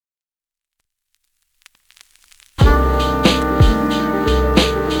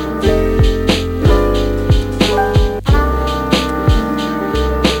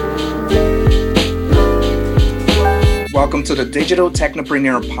to the Digital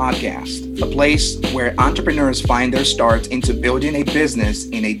Technopreneur Podcast, a place where entrepreneurs find their start into building a business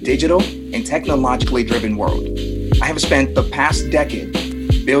in a digital and technologically driven world. I have spent the past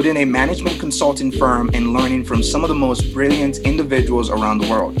decade building a management consulting firm and learning from some of the most brilliant individuals around the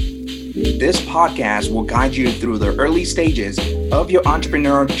world. This podcast will guide you through the early stages of your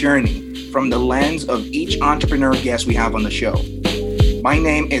entrepreneurial journey from the lens of each entrepreneur guest we have on the show. My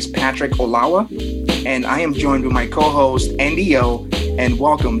name is Patrick Olawa, and I am joined with my co-host, Andy O, and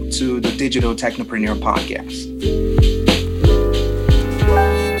welcome to the Digital Technopreneur Podcast.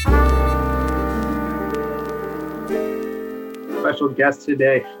 Special guest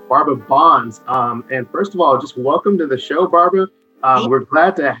today, Barbara Bonds. And first of all, just welcome to the show, Barbara. We're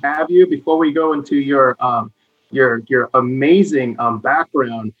glad to have you. Before we go into your amazing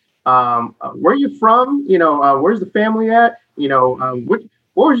background, where are you from? Where's the family at?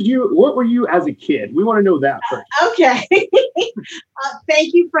 What were you as a kid? We want to know that first. Okay.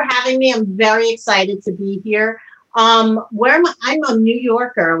 Thank you for having me. I'm very excited to be here. I'm a New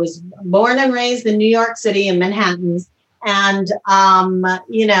Yorker. I was born and raised in New York City in Manhattan. And,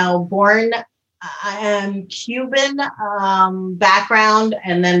 born, I am Cuban background.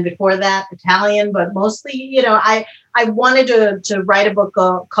 And then before that, Italian, but mostly, I wanted to write a book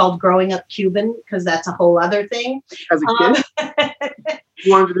called Growing Up Cuban, because that's a whole other thing. As a kid?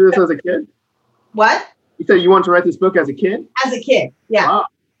 You wanted to do this as a kid? What? You said you wanted to write this book as a kid? As a kid, yeah. Wow.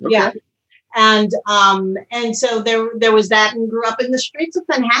 Okay. Yeah. And so there was that, and grew up in the streets of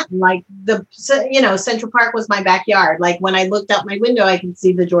Manhattan. Like Central Park was my backyard. Like when I looked out my window, I could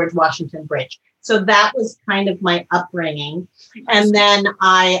see the George Washington Bridge. So that was kind of my upbringing. And then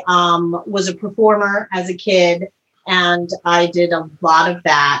I was a performer as a kid, and I did a lot of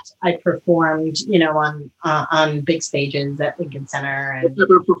that. I performed, on big stages at Lincoln Center. And what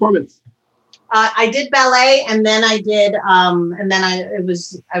type of performance? I did ballet, and then I did, I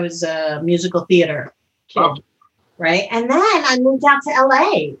was a musical theater kid, right? And then I moved out to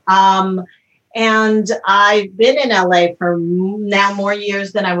LA, and I've been in LA for now more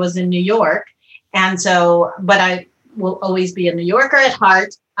years than I was in New York, and so, but I will always be a New Yorker at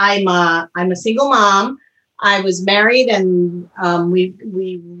heart. I'm a single mom. I was married, and we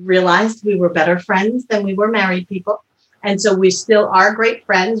realized we were better friends than we were married people. And so we still are great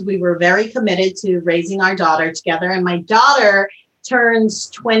friends. We were very committed to raising our daughter together. And my daughter turns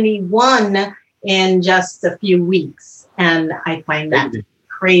 21 in just a few weeks. And I find that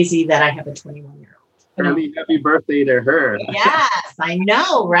crazy that I have a 21-year-old. Happy birthday to her. Yes, I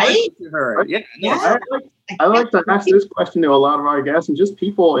know, right? To her. Yeah. I like to ask this question to a lot of our guests and just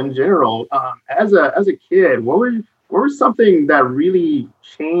people in general. As a kid, what were something that really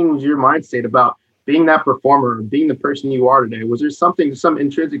changed your mind state about being that performer, being the person you are today? Was there some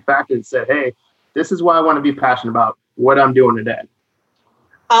intrinsic factor that said, hey, this is why I want to be passionate about what I'm doing today?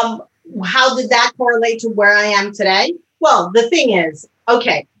 How did that correlate to where I am today? Well, the thing is,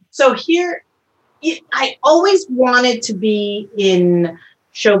 okay, so here, I always wanted to be in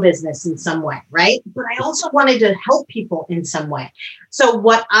show business in some way, right? But I also wanted to help people in some way. So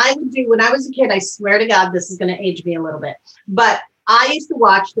what I would do when I was a kid, I swear to God, this is going to age me a little bit, but I used to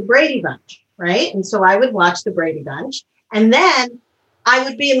watch the Brady Bunch. Right. And so I would watch the Brady Bunch, and then I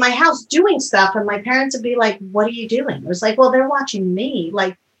would be in my house doing stuff, and my parents would be like, what are you doing? It was like, well, they're watching me.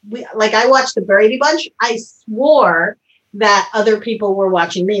 I watched the Brady Bunch. I swore that other people were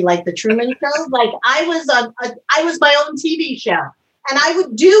watching me, like the Truman Show. Like I was my own TV show, and I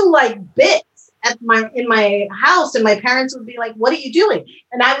would do like bits in my house, and my parents would be like, what are you doing?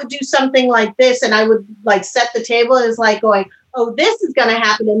 And I would do something like this, and I would like set the table. It's like going, oh, this is going to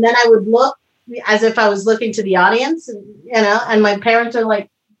happen. And then I would look as if I was looking to the audience, and my parents are like,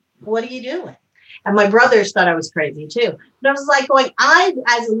 what are you doing? And my brothers thought I was crazy too. But I was like I,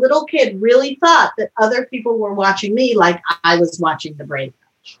 as a little kid, really thought that other people were watching me like I was watching the Brady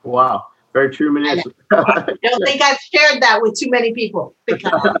Bunch. Wow. Very true. I don't think I've shared that with too many people,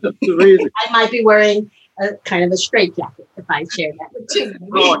 because I might be wearing a kind of a straitjacket if I share that with too many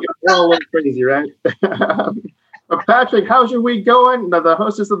people. You're all crazy, right? Patrick, how's your week going? The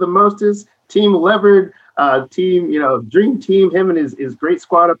hostess of the Mostest, Team Levered, Dream Team, him and his great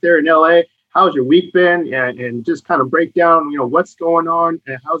squad up there in LA. How's your week been? And just kind of break down, what's going on,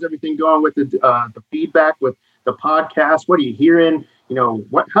 and how's everything going with the feedback with the podcast? What are you hearing?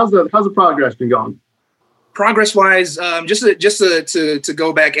 How's the progress been going? Progress-wise, just to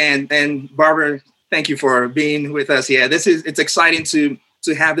go back and Barbara, thank you for being with us. Yeah, it's exciting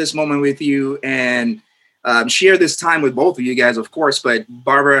to have this moment with you and share this time with both of you guys, of course. But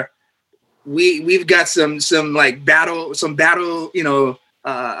Barbara, we've got some battle,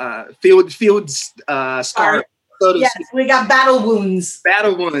 field scar so yes, we got battle wounds.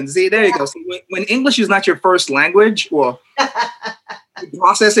 Battle wounds. See, there you go. So when English is not your first language, well, you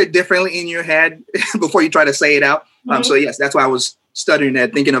process it differently in your head before you try to say it out. So yes, that's why I was studying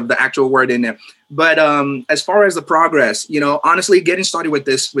that, thinking of the actual word in there. But as far as the progress, honestly, getting started with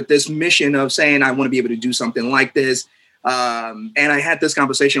this mission of saying I want to be able to do something like this. And I had this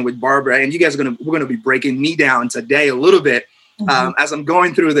conversation with Barbara, and you guys we're gonna be breaking me down today a little bit as I'm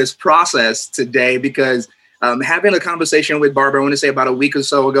going through this process today, because having a conversation with Barbara, I want to say about a week or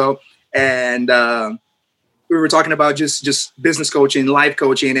so ago, and we were talking about just business coaching, life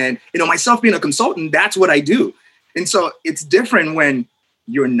coaching, and myself being a consultant, that's what I do. And so it's different when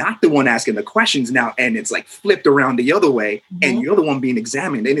you're not the one asking the questions now, and it's like flipped around the other way, and you're the one being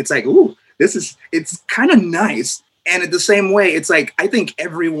examined, and it's like, ooh, it's kind of nice. And in the same way, it's like, I think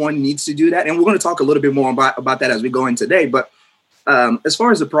everyone needs to do that. And we're going to talk a little bit more about that as we go in today. But as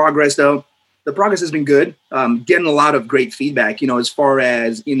far as the progress, though, the progress has been good. Getting a lot of great feedback, as far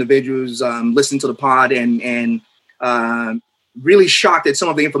as individuals listening to the pod and really shocked at some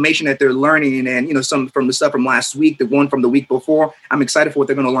of the information that they're learning. And, some from the stuff from last week, the one from the week before. I'm excited for what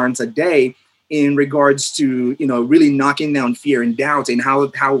they're going to learn today in regards to, really knocking down fear and doubt, and how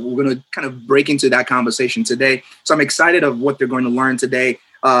we're going to kind of break into that conversation today. So I'm excited of what they're going to learn today.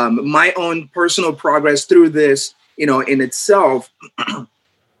 My own personal progress through this, in itself,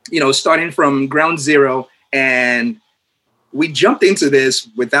 starting from ground zero, and we jumped into this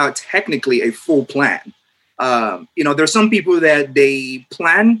without technically a full plan. There's some people that they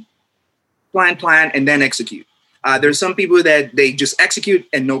plan, and then execute. There's some people that they just execute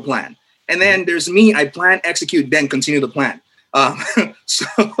and no plan. And then there's me, I plan, execute, then continue the plan.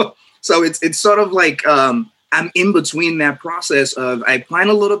 So it's sort of like I'm in between that process of I plan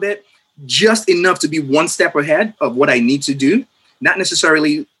a little bit, just enough to be one step ahead of what I need to do, not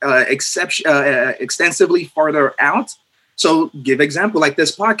necessarily extensively farther out. So give example like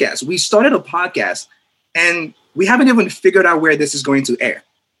this podcast. We started a podcast and we haven't even figured out where this is going to air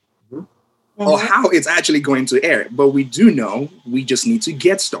or how it's actually going to air. But we do know we just need to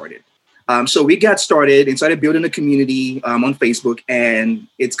get started. So we got started and started building a community on Facebook, and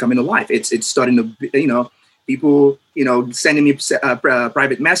it's coming to life. It's starting to, people, sending me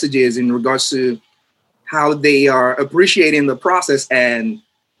private messages in regards to how they are appreciating the process and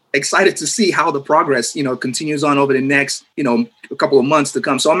excited to see how the progress, continues on over the next, a couple of months to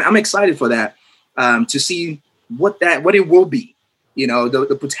come. So I'm excited for that, to see what it will be.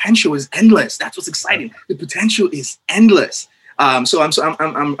 The potential is endless. That's what's exciting. The potential is endless. So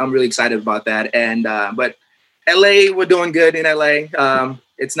I'm really excited about that. And but LA, we're doing good in LA.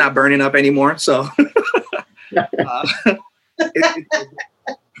 It's not burning up anymore. So that's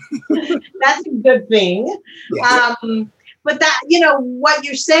a good thing. Yeah. But that, what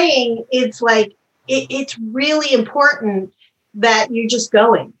you're saying, it's like, it's really important that you're just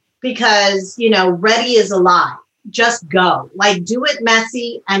going, because, ready is a lie. Just go, like, do it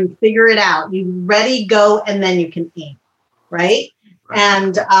messy and figure it out. You ready, go, and then you can aim. Right.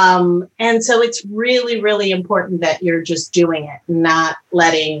 And so it's really, really important that you're just doing it, not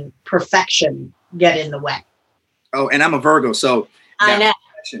letting perfection get in the way. Oh, and I'm a Virgo, so I know.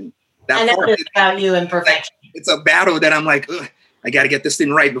 I know this about you and perfection. It's a battle that I'm like, I got to get this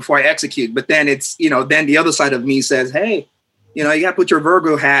thing right before I execute. But then it's, then the other side of me says, hey, you got to put your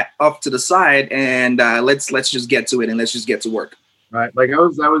Virgo hat off to the side, and let's just get to it, and let's just get to work. Right. Like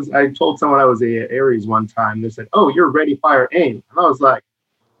I told someone I was a Aries one time. They said, "Oh, you're ready, fire, aim." And I was like,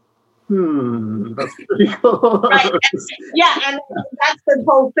 that's pretty cool. Right. Yeah. And that's the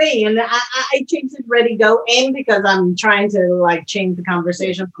whole thing. And I changed it ready, go, aim, because I'm trying to change the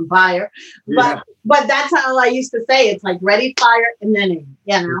conversation from fire. But that's how I used to say it. It's like ready, fire, and then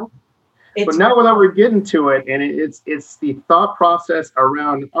aim, But now that we're getting to it, and it's the thought process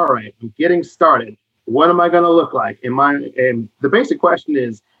around, all right, I'm getting started. What am I going to look like? And the basic question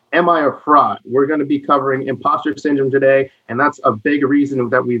is, am I a fraud? We're going to be covering imposter syndrome today, and that's a big reason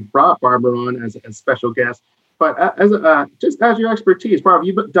that we've brought Barbara on as a special guest. But just as your expertise, Barbara,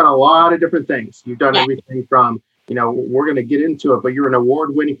 you've done a lot of different things. You've done everything from, we're going to get into it, but you're an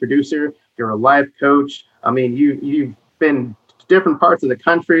award-winning producer. You're a life coach. I mean, you've been to different parts of the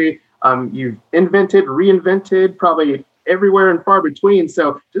country. You've invented, reinvented, probably everywhere and far between.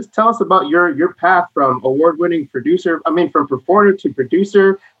 So just tell us about your path from award-winning producer, from performer to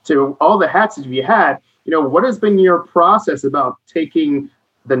producer to all the hats that you had. What has been your process about taking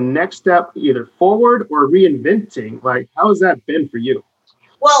the next step, either forward or reinventing? Like, how has that been for you?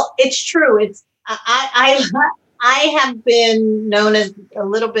 Well, it's true. I have been known as a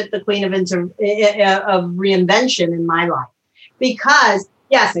little bit the queen of reinvention in my life, because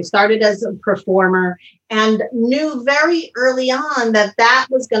yes, I started as a performer, and knew very early on that that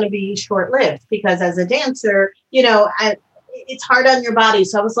was going to be short-lived, because as a dancer, it's hard on your body.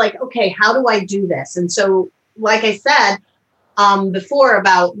 So I was like, okay, how do I do this? And so, like I said before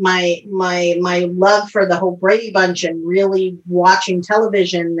about my love for the whole Brady Bunch and really watching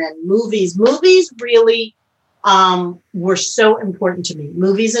television and movies really were so important to me.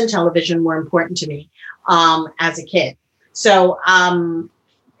 Movies and television were important to me as a kid. So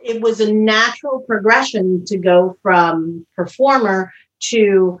it was a natural progression to go from performer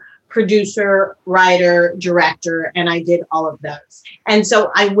to producer, writer, director, and I did all of those. And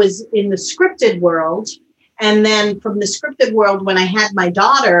so I was in the scripted world. And then from the scripted world, when I had my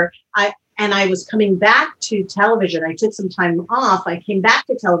daughter, I was coming back to television. I took some time off. I came back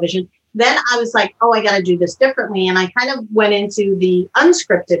to television. Then I was like, oh, I got to do this differently. And I kind of went into the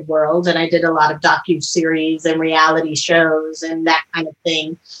unscripted world, and I did a lot of docuseries and reality shows and that kind of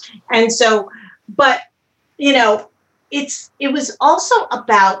thing. And so, but, it was also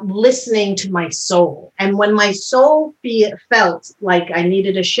about listening to my soul. And when my soul felt like I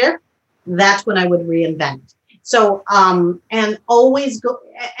needed a shift, that's when I would reinvent. So, and always go.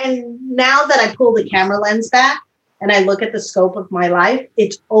 And now that I pull the camera lens back and I look at the scope of my life,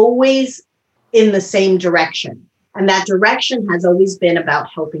 it's always in the same direction. And that direction has always been about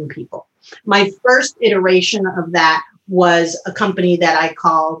helping people. My first iteration of that was a company that I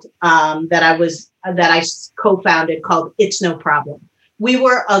called, that I co-founded, called It's No Problem. We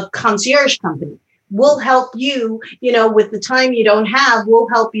were a concierge company. We'll help you, with the time you don't have, we'll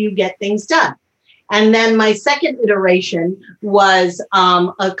help you get things done. And then my second iteration was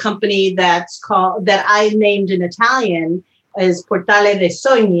a company that I named in Italian as Portale dei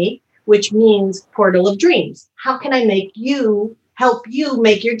Sogni, which means Portal of Dreams. How can I help you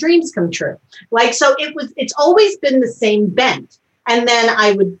make your dreams come true? So it's always been the same bent. And then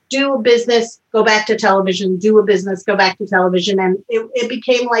I would do a business, go back to television, do a business, go back to television. And it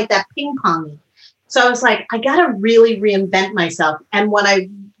became like that ping pong. So I was like, I got to really reinvent myself. And when I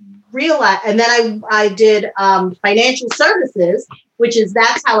realized, and then I did financial services,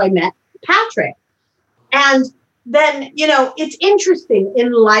 that's how I met Patrick. And then, it's interesting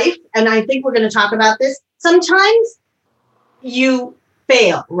in life. And I think we're going to talk about this. Sometimes you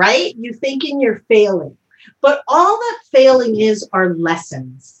fail, right? You thinking you're failing, but all that failing are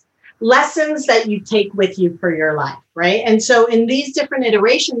lessons that you take with you for your life, right? And so in these different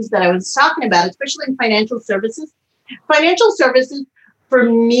iterations that I was talking about, especially in financial services for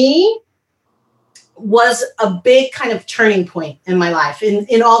me was a big kind of turning point in my life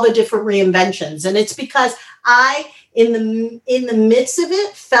in all the different reinventions. And it's because I, in the midst of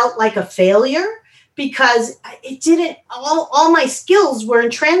it, felt like a failure, because it didn't, all my skills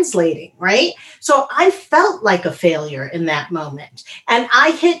weren't translating, right? So I felt like a failure in that moment. And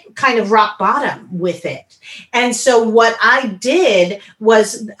I hit kind of rock bottom with it. And so what I did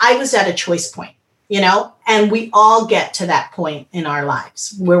was I was at a choice point, and we all get to that point in our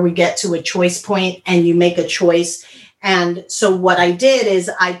lives where we get to a choice point and you make a choice. And so what I did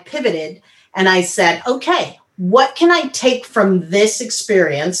is I pivoted and I said, okay, what can I take from this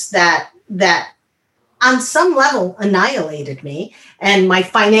experience that on some level annihilated me and my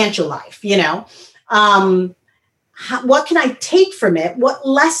financial life, what can I take from it? What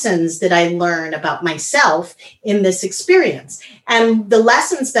lessons did I learn about myself in this experience? And the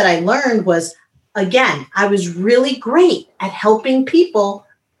lessons that I learned was, again, I was really great at helping people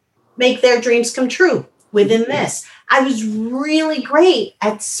make their dreams come true within this. I was really great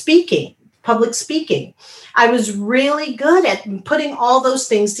at public speaking. I was really good at putting all those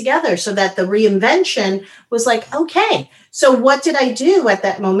things together, so that the reinvention was like, okay, so what did I do at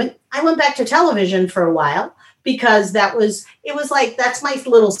that moment? I went back to television for a while, because it was like, that's my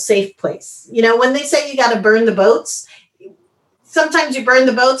little safe place. When they say you got to burn the boats, sometimes you burn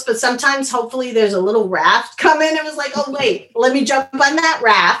the boats, but sometimes hopefully there's a little raft come in. It was like, oh, wait, let me jump on that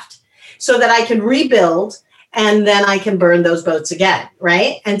raft so that I can rebuild, and then I can burn those boats again,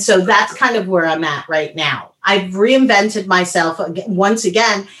 right? And so that's kind of where I'm at right now. I've reinvented myself once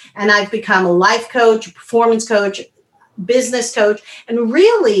again, and I've become a life coach, a performance coach, business coach. And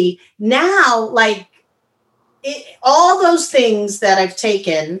really now, all those things that I've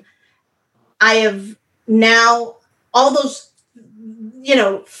taken, I have now, all those,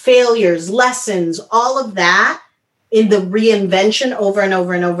 failures, lessons, all of that in the reinvention over and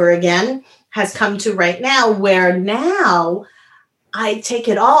over and over again has come to right now, where now I take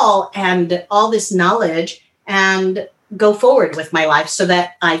it all and all this knowledge and go forward with my life so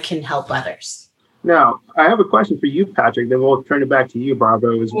that I can help others. Now, I have a question for you, Patrick, then we'll turn it back to you,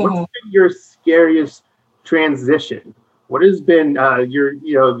 Barbara. What's been your scariest transition What has been your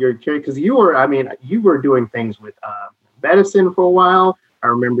career? Because you were doing things with medicine for a while. I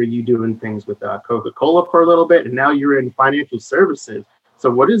remember you doing things with Coca-Cola for a little bit, and now you're in financial services. So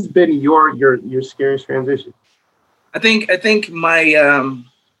what has been your scariest transition? I think my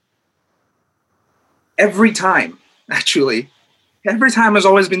every time has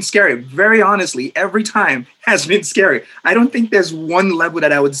always been scary. Very honestly, every time has been scary. I don't think there's one level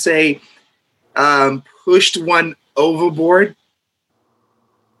that I would say pushed one overboard.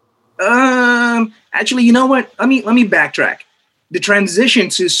 Actually, you know what? Let me backtrack. The transition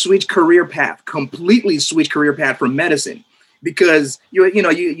to completely switch career path from medicine, because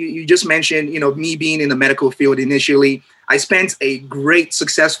you just mentioned, me being in the medical field initially. I spent a great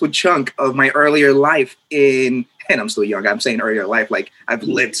successful chunk of my earlier life and I'm still young. I'm saying earlier life, like I've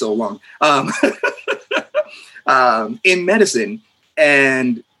lived so long, in medicine,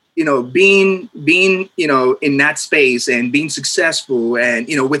 and being in that space and being successful, and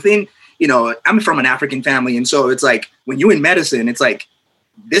within, I'm from an African family, and so it's like when you're in medicine, it's like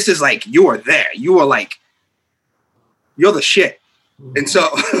this is like you are there, you're the shit, and so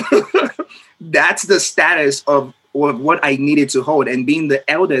that's the status of what I needed to hold, and being the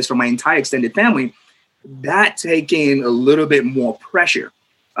eldest from my entire extended family, that taking a little bit more pressure.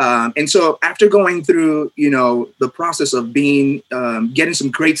 And so after going through, the process of being, getting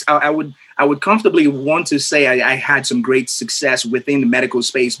some great, I would comfortably want to say I had some great success within the medical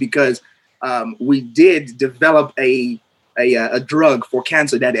space, because we did develop a drug for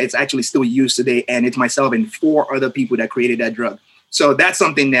cancer that it's actually still used today. And it's myself and 4 other people that created that drug. So that's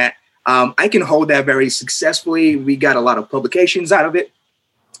something that I can hold that very successfully. We got a lot of publications out of it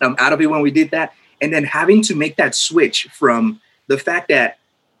when we did that. And then having to make that switch from the fact that,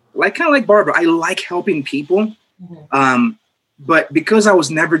 kind of like Barbara, I like helping people. But because I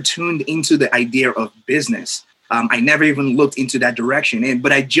was never tuned into the idea of business, I never even looked into that direction.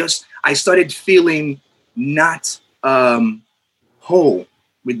 But I started feeling not whole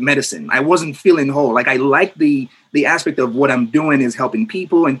with medicine. I wasn't feeling whole. Like I like the aspect of what I'm doing is helping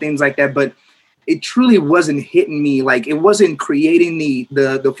people and things like that. But it truly wasn't hitting me. Like it wasn't creating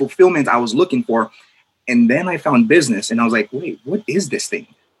the fulfillment I was looking for. And then I found business and I was like, wait, what is this thing?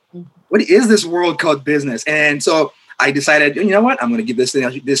 What is this world called business? And so I decided, you know what? I'm going to give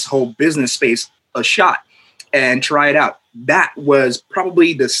this whole business space a shot and try it out. That was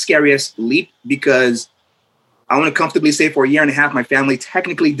probably the scariest leap, because I want to comfortably say for 1.5 years, my family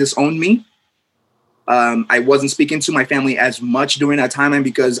technically disowned me. I wasn't speaking to my family as much during that time, and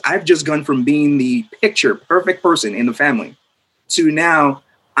because I've just gone from being the picture perfect person in the family to now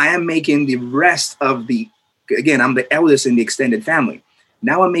I am making the rest of I'm the eldest in the extended family.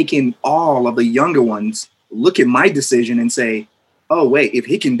 Now I'm making all of the younger ones look at my decision and say, oh, wait, if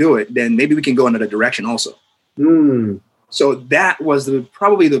he can do it, then maybe we can go another direction also. So that was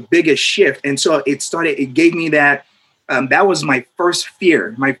probably the biggest shift. And so it gave me that, that was my first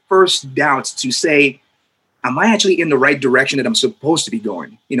fear, my first doubts to say, am I actually in the right direction that I'm supposed to be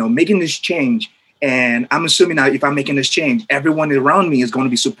going? Making this change. And I'm assuming now if I'm making this change, everyone around me is going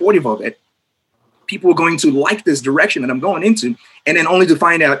to be supportive of it. People are going to like this direction that I'm going into. And then only to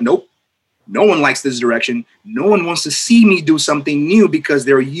find out, nope, no one likes this direction. No one wants to see me do something new because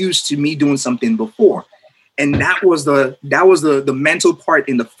they're used to me doing something before. And that was the mental part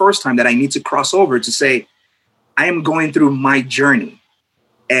in the first time that I need to cross over to say, I am going through my journey.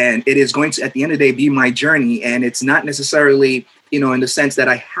 And it is going to, at the end of the day, be my journey. And it's not necessarily, in the sense that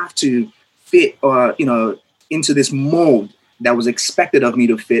I have to fit, into this mold that was expected of me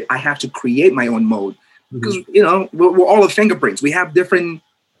to fit. I have to create my own mode because, we're all the fingerprints. We have different,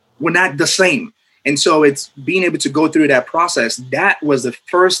 we're not the same. And so it's being able to go through that process. That was the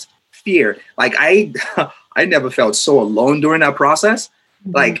first fear. Like I never felt so alone during that process.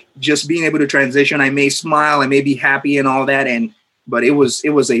 Like just being able to transition, I may smile, I may be happy and all that. But it was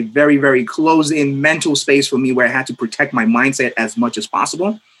a very, very closed in mental space for me where I had to protect my mindset as much as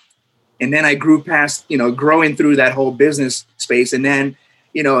possible. And then I grew past, growing through that whole business space. And then,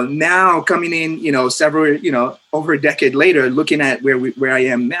 now coming in, several, over a decade later, looking at where I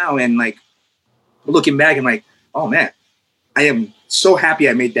am now and like looking back, I'm like, oh man, I am so happy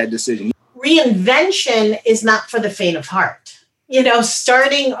I made that decision. Reinvention is not for the faint of heart.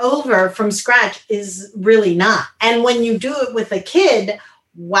 Starting over from scratch is really not. And when you do it with a kid,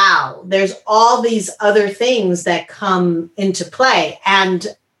 wow, there's all these other things that come into play.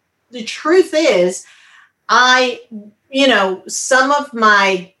 And the truth is, some of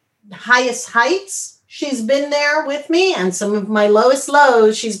my highest heights, she's been there with me, and some of my lowest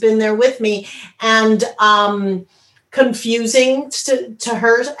lows, she's been there with me. And confusing to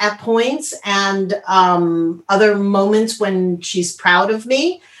her at points, and other moments when she's proud of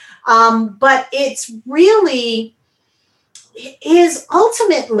me. But it's really is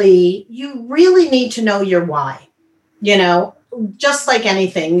ultimately, you really need to know your why. Just like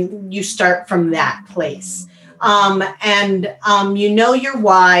anything, you start from that place. You know your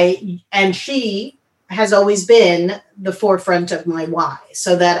why, and she has always been the forefront of my why,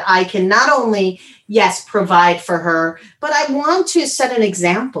 so that I can not only, yes, provide for her, but I want to set an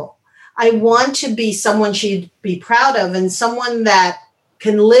example. I want to be someone she'd be proud of, and someone that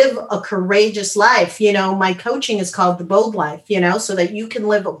can live a courageous life. My coaching is called The Bold Life, so that you can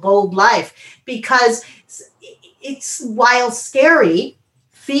live a bold life, because it's, while scary,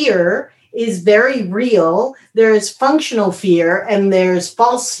 fear is very real. There's functional fear and there's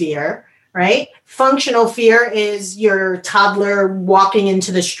false fear, right? Functional fear is your toddler walking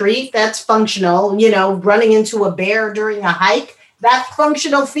into the street. That's functional. Running into a bear during a hike. That's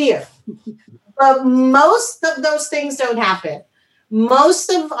functional fear. But most of those things don't happen. Most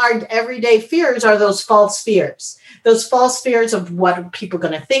of our everyday fears are those false fears. Those false fears of what are people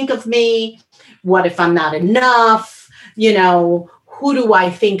going to think of me? What if I'm not enough? Who do I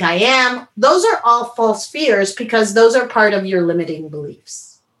think I am? Those are all false fears, because those are part of your limiting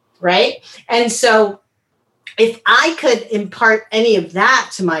beliefs, right? And so if I could impart any of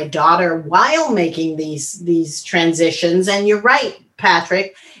that to my daughter while making these transitions, and you're right,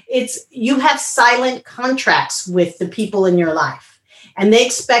 Patrick, you have silent contracts with the people in your life. And they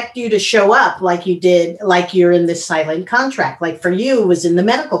expect you to show up like you did, like you're in this silent contract. Like for you, it was in the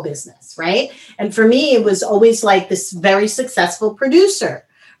medical business, right? And for me, it was always like this very successful producer,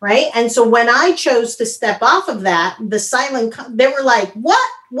 right? And so when I chose to step off of that, they were like, what?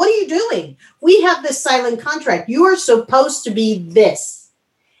 What are you doing? We have this silent contract. You are supposed to be this.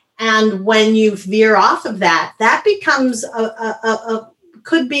 And when you veer off of that, that becomes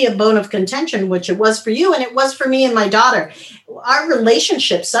could be a bone of contention, which it was for you, and it was for me and my daughter. Our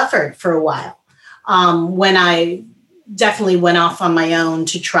relationship suffered for a while when I definitely went off on my own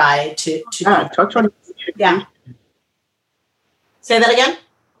to try to touch on. Yeah. Say that again.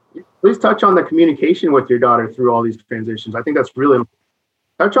 Please touch on the communication with your daughter through all these transitions. I think that's really important.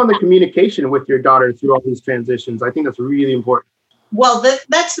 Touch on the communication with your daughter through all these transitions. I think that's really important. Well,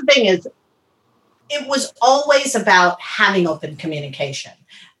 that's the thing is, it was always about having open communication.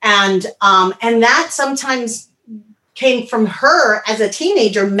 And that sometimes came from her as a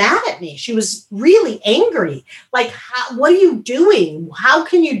teenager, mad at me. She was really angry. Like, what are you doing? How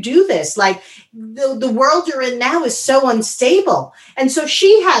can you do this? Like, the world you're in now is so unstable. And so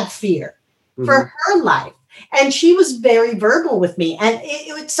she had fear for her life. And she was very verbal with me. And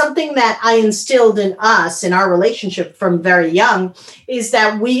it's something that I instilled in us, in our relationship from very young, is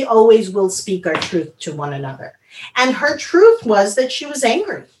that we always will speak our truth to one another. And her truth was that she was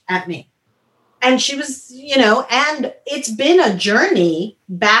angry at me. And she was, and it's been a journey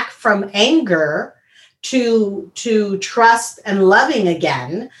back from anger to trust and loving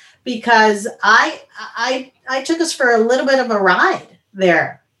again, because I took us for a little bit of a ride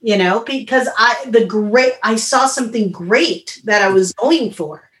there. Because I saw something great that I was going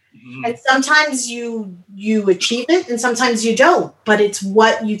for. Mm-hmm. And sometimes you achieve it and sometimes you don't, but it's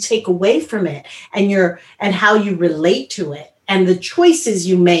what you take away from it and how you relate to it and the choices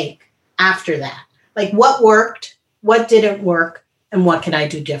you make after that. Like, what worked, what didn't work, and what can I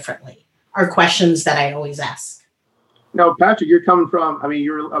do differently are questions that I always ask. Now, Patrick, you're coming from,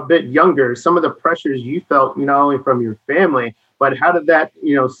 you're a bit younger. Some of the pressures you felt, not only from your family, but how did that,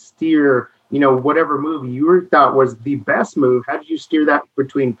 steer, whatever move you thought was the best move? How did you steer that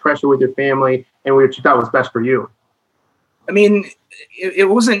between pressure with your family and what you thought was best for you? It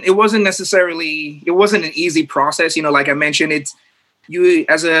wasn't an easy process. Like I mentioned,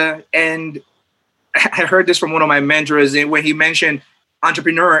 and I heard this from one of my mentors when he mentioned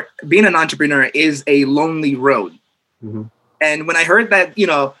being an entrepreneur is a lonely road. Mm-hmm. And when I heard that,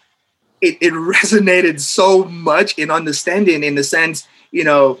 it resonated so much in understanding, in the sense,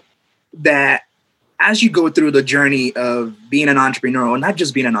 that as you go through the journey of being an entrepreneur, or not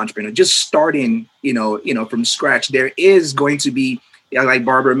just being an entrepreneur, just starting, from scratch, there is going to be, like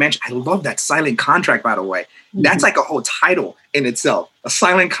Barbara mentioned, I love that silent contract, by the way. Mm-hmm. That's like a whole title in itself, a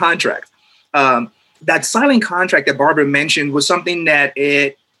silent contract. That silent contract that Barbara mentioned was something that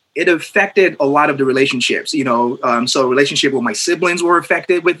it affected a lot of the relationships, so relationship with my siblings were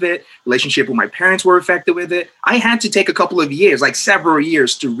affected with it. Relationship with my parents were affected with it. I had to take a couple of years, like several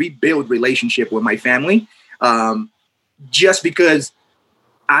years, to rebuild relationship with my family, just because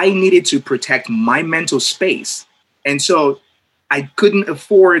I needed to protect my mental space. And so I couldn't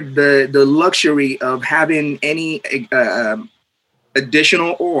afford the luxury of having any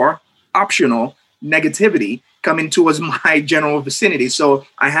additional or optional negativity coming towards my general vicinity. So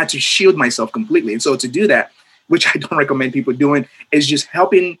I had to shield myself completely. And so to do that, which I don't recommend people doing, is just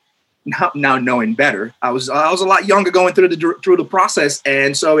helping. Now knowing better, I was a lot younger going through the process,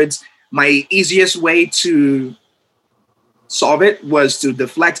 and so it's my easiest way to solve it was to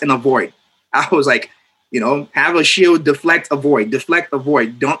deflect and avoid. I was like, have a shield, deflect, avoid.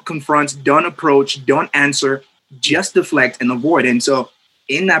 Don't confront, don't approach, don't answer, just deflect and avoid. And so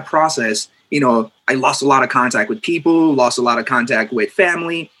in that process, I lost a lot of contact with people, lost a lot of contact with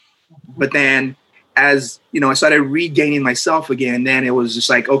family, but then as I started regaining myself again, then it was just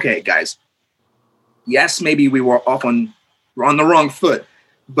like, okay, guys, yes, maybe we were on the wrong foot,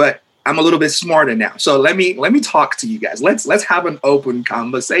 but I'm a little bit smarter now. So let me talk to you guys. Let's have an open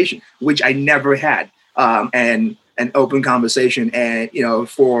conversation, which I never had, and an open conversation. And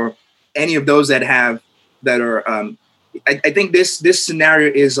for any of those that are, I think this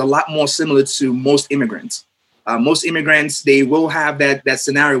scenario is a lot more similar to most immigrants. Most immigrants, they will have that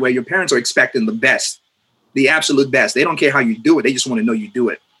scenario where your parents are expecting the best, the absolute best. They don't care how you do it. They just want to know you do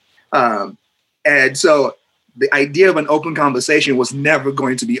it. And so the idea of an open conversation was never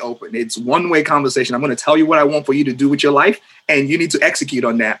going to be open. It's one-way conversation. I'm going to tell you what I want for you to do with your life, and you need to execute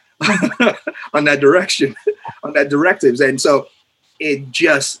on that, on that direction, on that directives. And so it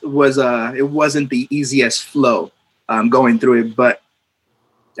just was, it wasn't the easiest flow going through it. But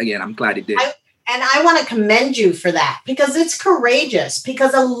again, I'm glad it did. And I want to commend you for that, because it's courageous,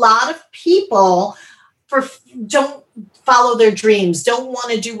 because a lot of people don't follow their dreams, don't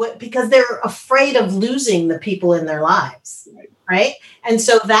want to do because they're afraid of losing the people in their lives. Right. And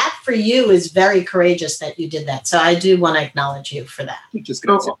so that for you is very courageous that you did that. So I do want to acknowledge you for that.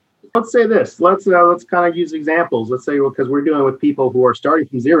 So, let's say this. Let's kind of use examples. Let's say, because we're dealing with people who are starting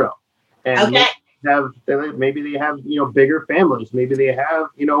from zero. And okay. Maybe they have bigger families, maybe they have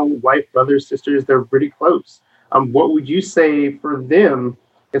wife, brothers, sisters, they're pretty close. What would you say for them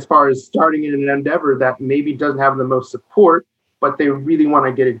as far as starting in an endeavor that maybe doesn't have the most support, but they really want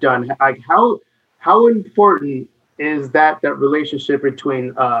to get it done? Like how important is that relationship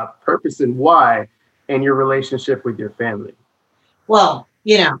between purpose and why and your relationship with your family? Well,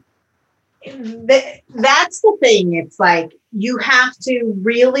 that's the thing. It's like you have to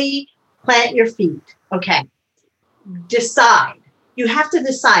really plant your feet. Okay. Decide. You have to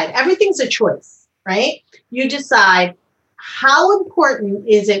decide. Everything's a choice, right? You decide how important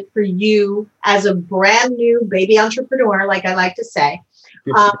is it for you as a brand new baby entrepreneur, like I like to say,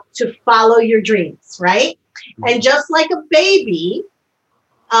 to follow your dreams, right? And just like a baby,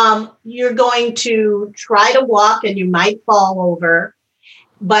 you're going to try to walk and you might fall over,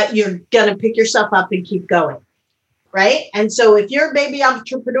 but you're going to pick yourself up and keep going. Right. And so if you're a baby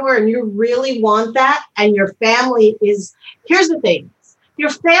entrepreneur and you really want that, and your family is, here's the thing, your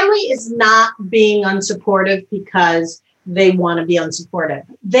family is not being unsupportive because they want to be unsupportive.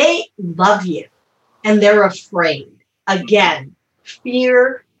 They love you and they're afraid. Again,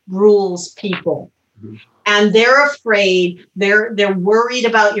 fear rules people. Mm-hmm. And they're afraid. They're worried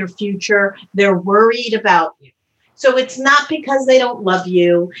about your future. They're worried about you. So it's not because they don't love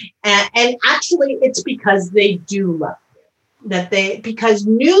you. And actually, it's because they do love you. Because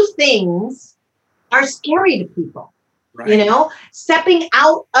new things are scary to people. Right. Stepping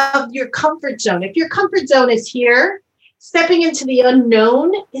out of your comfort zone. If your comfort zone is here, stepping into the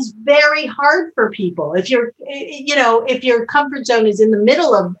unknown is very hard for people. If your comfort zone is in the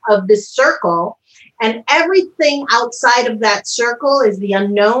middle of this circle, and everything outside of that circle is the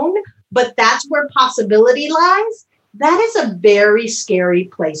unknown, but that's where possibility lies, that is a very scary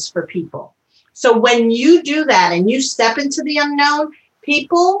place for people. So when you do that and you step into the unknown,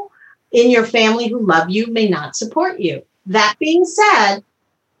 people in your family who love you may not support you. That being said,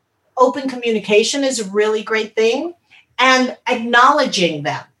 open communication is a really great thing, and acknowledging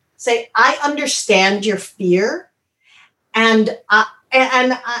them. Say, I understand your fear, and I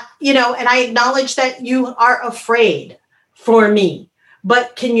acknowledge that you are afraid for me.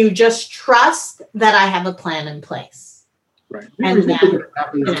 But can you just trust that I have a plan in place? Right. And then, what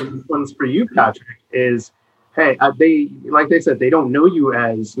happens ones for you, Patrick, is, hey, they said, they don't know you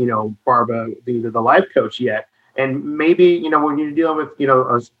as, Barbara, the life coach yet. And maybe, when you're dealing with,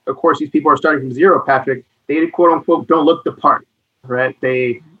 of course, these people are starting from zero, Patrick, they quote unquote don't look the part, right?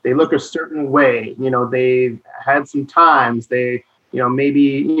 They look a certain way. They've had some times maybe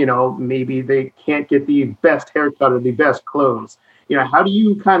they can't get the best haircut or the best clothes. How do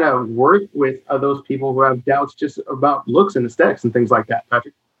you kind of work with those people who have doubts just about looks and aesthetics and things like that,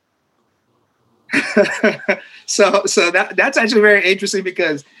 Patrick? So that's actually very interesting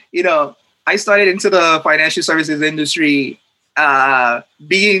because, I started into the financial services industry,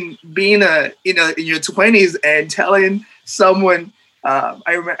 being a, in your 20s and telling someone,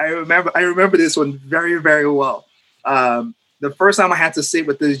 I remember this one very, very well. The first time I had to sit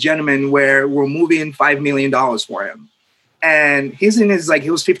with this gentleman where we're moving $5 million for him. And he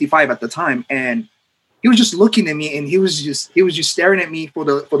was 55 at the time. And he was just looking at me and he was just staring at me for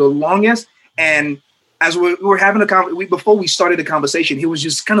the longest. And as we were having before we started the conversation, he was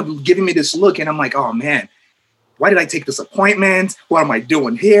just kind of giving me this look. And I'm like, oh man, why did I take this appointment? What am I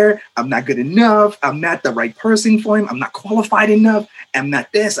doing here? I'm not good enough. I'm not the right person for him. I'm not qualified enough. I'm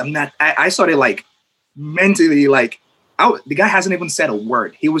not this. I started like mentally like, the guy hasn't even said a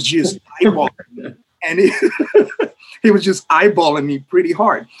word. He was just eyeballing me. And he was just eyeballing me pretty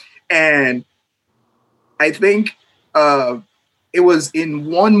hard. And I think it was in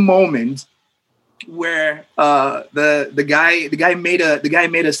one moment where the guy made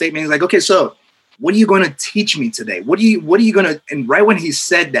a statement. He's like, okay, so what are you going to teach me today? What are you going to, and right when he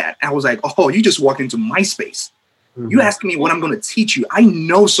said that, I was like, oh, you just walked into my space. Mm-hmm. You asking me what I'm going to teach you. I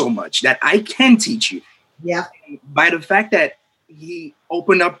know so much that I can teach you. Yeah. By the fact that he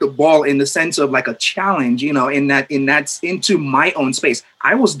opened up the ball in the sense of like a challenge, into my own space.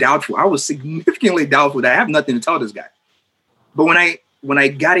 I was doubtful. I was significantly doubtful that I have nothing to tell this guy. But when I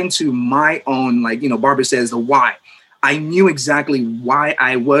got into my own, like, Barbara says, the why, I knew exactly why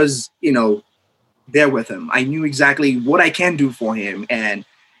I was, there with him. I knew exactly what I can do for him.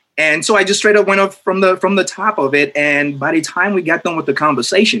 And so I just straight up went up from the top of it. And by the time we got done with the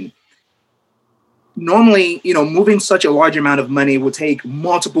conversation, normally, moving such a large amount of money will take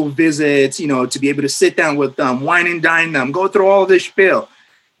multiple visits, to be able to sit down with them, wine and dine them, go through all this spiel.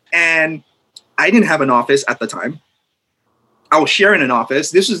 And I didn't have an office at the time. I was sharing an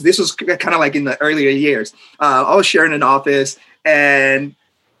office. This was kind of like in the earlier years. I was sharing an office and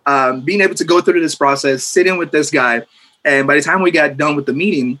being able to go through this process, sitting with this guy. And by the time we got done with the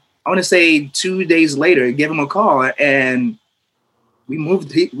meeting, I want to say 2 days later, I gave him a call and we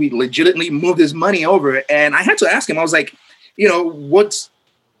legitimately moved his money over. And I had to ask him, I was like, because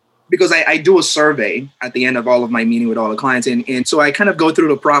I do a survey at the end of all of my meeting with all the clients. And so I kind of go through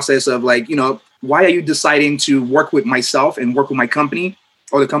the process of like, why are you deciding to work with myself and work with my company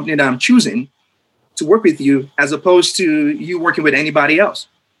or the company that I'm choosing to work with you as opposed to you working with anybody else?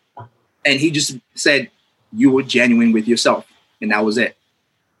 And he just said, you were genuine with yourself. And that was it.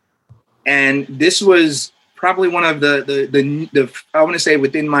 And this was probably one of the I want to say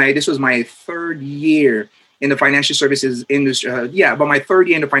this was my third year in the financial services industry. About my third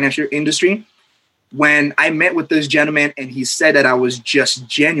year in the financial industry when I met with this gentleman and he said that I was just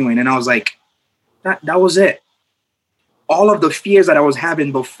genuine. And I was like, that was it. All of the fears that I was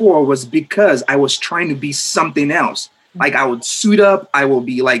having before was because I was trying to be something else. Like I would suit up, I will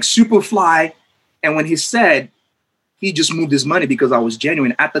be like super fly. And when he said he just moved his money because I was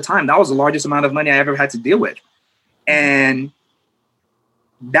genuine at the time, that was the largest amount of money I ever had to deal with. And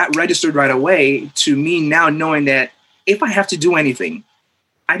that registered right away to me now knowing that if I have to do anything,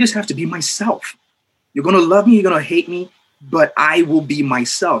 I just have to be myself. You're going to love me, you're going to hate me, but I will be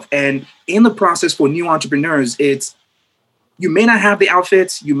myself. And in the process for new entrepreneurs, you may not have the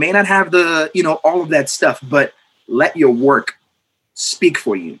outfits, you may not have the, all of that stuff, but let your work speak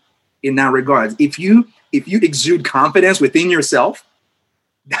for you in that regard. If you exude confidence within yourself,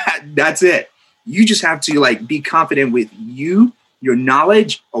 that's it. You just have to like be confident with you, your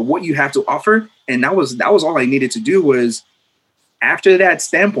knowledge of what you have to offer. And that was all I needed to do. Was after that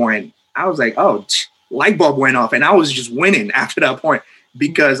standpoint, I was like, oh, light bulb went off and I was just winning after that point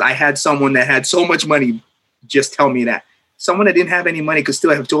because I had someone that had so much money just tell me that. Someone that didn't have any money could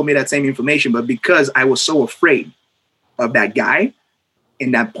still have told me that same information. But because I was so afraid of that guy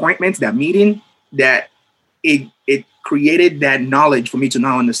in that appointment, that meeting, that it created that knowledge for me to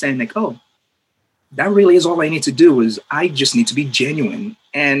now understand like, oh, that really is all I need to do is I just need to be genuine.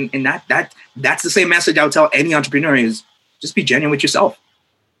 And that's the same message I would tell any entrepreneur is just be genuine with yourself.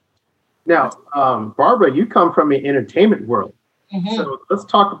 Now, Barbara, you come from the entertainment world. Mm-hmm. So let's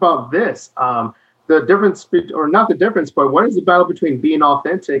talk about this. The difference, or not the difference, but what is the battle between being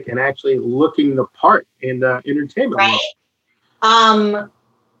authentic and actually looking the part in the entertainment world?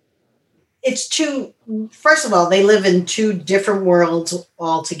 It's first of all, they live in two different worlds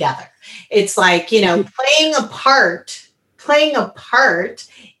altogether. It's like, playing a part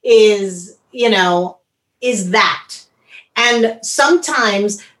is that. And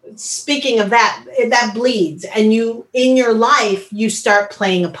sometimes, speaking of that bleeds and in your life, you start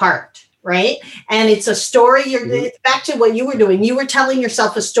playing a part, right? And it's a story. It's back to what you were doing. You were telling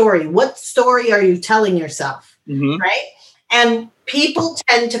yourself a story. What story are you telling yourself, right? And people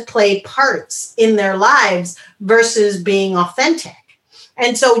tend to play parts in their lives versus being authentic.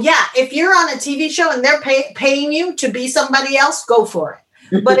 And so, yeah, if you're on a TV show and they're paying you to be somebody else, go for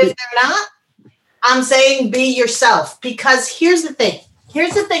it. But if they're not, I'm saying be yourself, because here's the thing.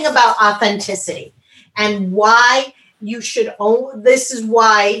 Here's the thing about authenticity and why you should own. This is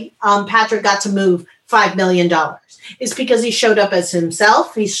why Patrick got to move $5 million. It's because he showed up as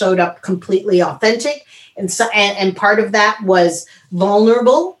himself. He showed up completely authentic. And part of that was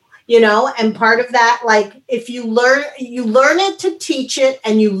vulnerable, and part of that, like, if you learn it to teach it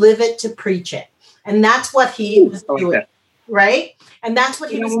and you live it to preach it. And that's what he was doing, right? And that's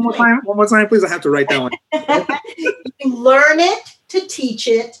what he was doing. One more time, please. I have to write that one. You learn it to teach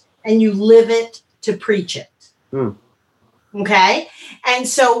it and you live it to preach it. Okay? And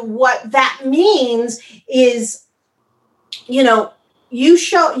so what that means is, you're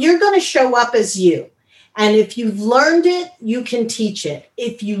going to show up as you. And if you've learned it, you can teach it.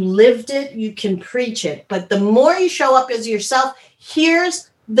 If you lived it, you can preach it. But the more you show up as yourself, here's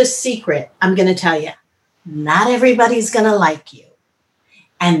the secret I'm going to tell you. Not everybody's going to like you.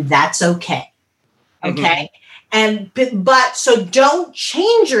 And that's okay. Okay? But so don't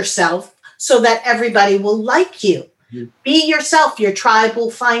change yourself so that everybody will like you. Be yourself. Your tribe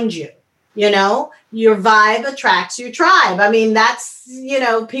will find you. Your vibe attracts your tribe. I mean, that's,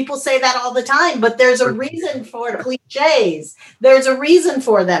 people say that all the time, but there's a reason for cliches. There's a reason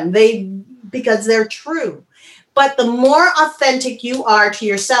for them. Because they're true. But the more authentic you are to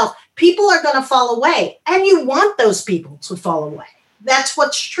yourself, people are going to fall away. And you want those people to fall away. That's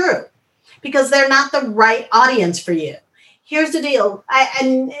what's true. Because they're not the right audience for you. Here's the deal.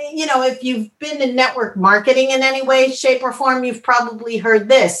 If you've been in network marketing in any way, shape, or form, you've probably heard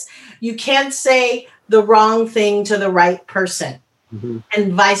this. You can't say the wrong thing to the right person,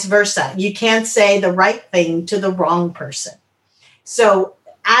 and vice versa. You can't say the right thing to the wrong person. So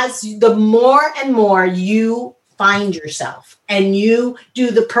as the more and more you find yourself and you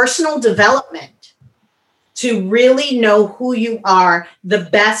do the personal development to really know who you are, the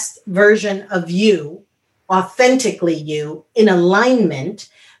best version of you, authentically you, in alignment,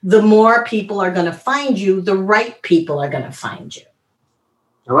 the more people are going to find you, the right people are going to find you.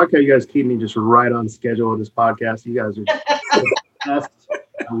 I like how you guys keep me just right on schedule with this podcast. You guys are best.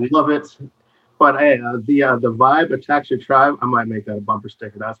 I love it. But hey, the vibe attacks your tribe. I might make that a bumper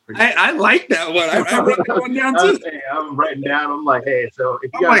sticker. That's pretty. I like that one. I wrote that one down too. I'm writing down. I'm like, hey, so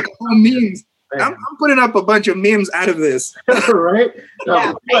if you guys, memes. I'm putting up a bunch of memes out of this. Right?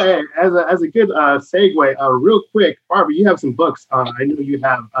 Hey, as a good segue, real quick, Barbara, you have some books. I know you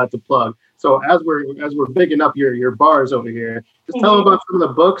have to plug. So as we're bigging up your bars over here, just tell them about some of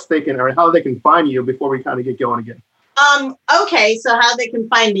the books or how they can find you before we kind of get going again. Okay, so how they can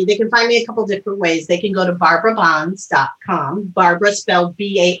find me. They can find me a couple different ways. They can go to barbarabonds.com. Barbara spelled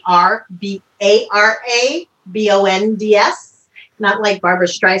BARBARABONDS. Not like Barbara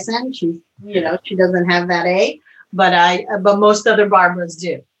Streisand. She doesn't have that A, but most other Barbaras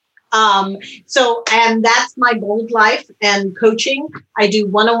do. And that's my bold life and coaching. I do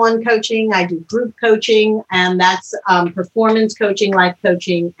one-on-one coaching. I do group coaching, and that's performance coaching, life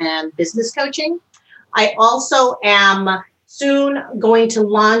coaching, and business coaching. I also am soon going to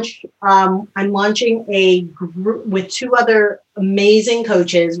launch. I'm launching a group with two other amazing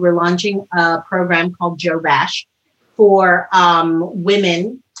coaches. We're launching a program called Joe Bash for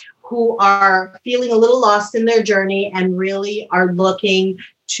women who are feeling a little lost in their journey and really are looking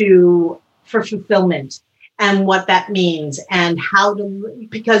for fulfillment and what that means and how to,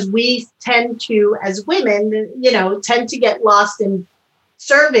 because we tend to, as women, tend to get lost in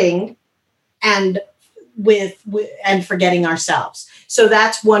serving and and forgetting ourselves. So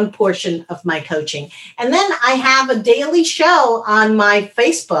that's one portion of my coaching. And then I have a daily show on my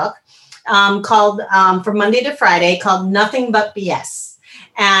Facebook called from Monday to Friday called Nothing But BS.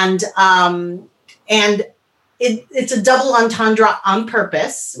 And it's a double entendre on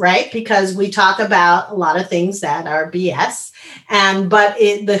purpose, right? Because we talk about a lot of things that are BS, but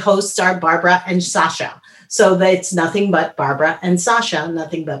the hosts are Barbara and Sasha. So it's nothing but Barbara and Sasha,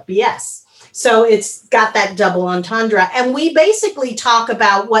 nothing but BS. So it's got that double entendre. And we basically talk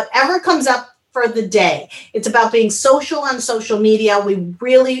about whatever comes up for the day. It's about being social on social media. We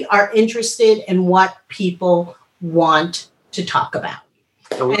really are interested in what people want to talk about.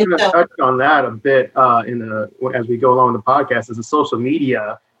 So we're going to touch on that a bit as we go along the podcast as a social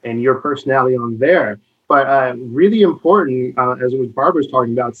media and your personality on there. But really important, as Barbara's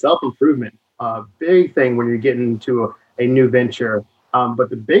talking about, self-improvement. Big thing when you're getting into a new venture. But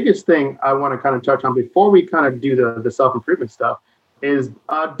the biggest thing I want to kind of touch on before we kind of do the self-improvement stuff is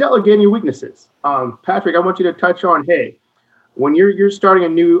delegating your weaknesses. Patrick, I want you to touch on, hey, when you're starting a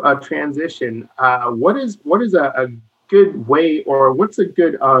new transition, what is a good way, or what's a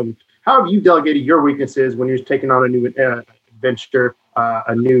good how have you delegated your weaknesses when you're taking on a new venture,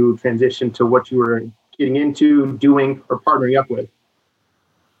 a new transition to what you were getting into, doing, or partnering up with?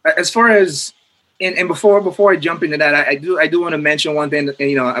 As far as and before I jump into that, I do want to mention one thing,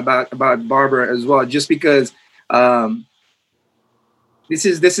 about Barbara as well, just because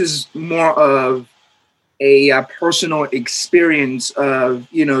this is more of a personal experience of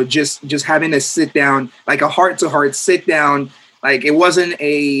just having to sit down, like a heart-to-heart sit down. Like it wasn't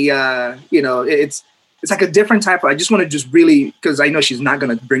a it's like a different type of. I just want to just really, because I know she's not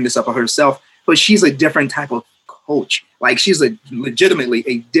going to bring this up of herself, but she's a different type of coach. Like she's legitimately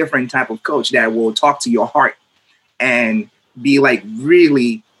a different type of coach that will talk to your heart and be like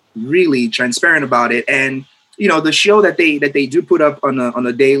really, really transparent about it. And the show that they do put up on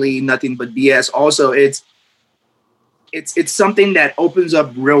a daily, Nothing But BS. Also, it's something that opens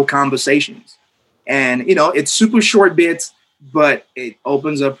up real conversations, and it's super short bits, but it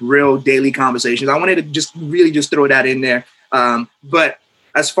opens up real daily conversations. I wanted to just throw that in there. But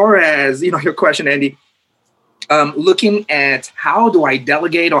as far as your question, Andy, looking at how do I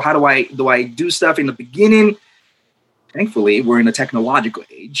delegate, or how do I do stuff in the beginning? Thankfully, we're in a technological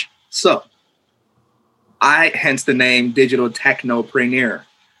age, so hence the name Digital Technopreneur.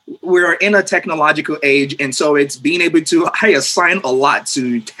 We're in a technological age, and so it's being able to. I assign a lot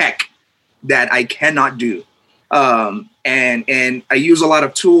to tech that I cannot do. And I use a lot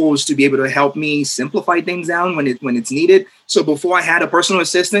of tools to be able to help me simplify things down when it's needed. So before I had a personal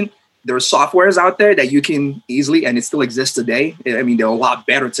assistant, there are softwares out there that you can easily, and it still exists today. I mean, they're a lot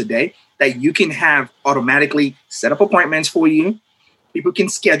better today, that you can have automatically set up appointments for you. People can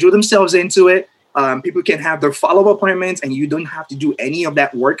schedule themselves into it. People can have their follow-up appointments, and you don't have to do any of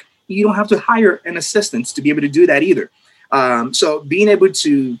that work. You don't have to hire an assistant to be able to do that either. So being able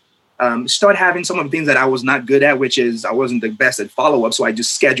to start having some of the things that I was not good at, which is I wasn't the best at follow-up. So I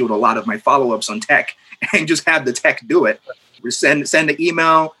just scheduled a lot of my follow-ups on tech and just have the tech do it. Send the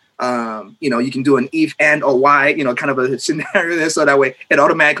email. You can do an if, and, or why, kind of a scenario there. So that way it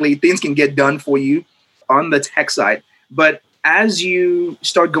automatically, things can get done for you on the tech side. But as you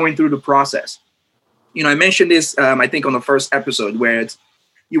start going through the process, I mentioned this, I think on the first episode, where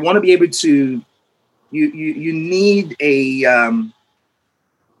you want to be able to, you need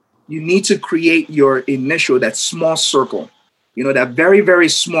to create your initial, that small circle, that very, very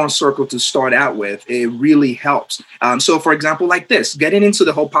small circle to start out with. It really helps. So for example, like this, getting into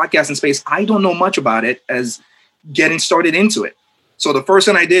the whole podcasting space, I don't know much about it as getting started into it. So the first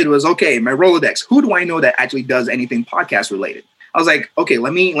thing I did was, okay, my Rolodex, who do I know that actually does anything podcast related? I was like, okay,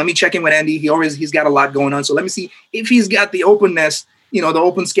 let me check in with Andy. He's got a lot going on. So let me see if he's got the openness, the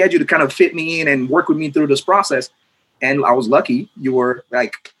open schedule to kind of fit me in and work with me through this process. And I was lucky. You were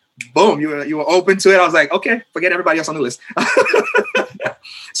like, boom, you were open to it. I was like, okay, forget everybody else on the list.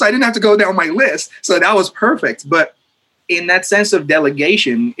 So I didn't have to go down my list. So that was perfect. But in that sense of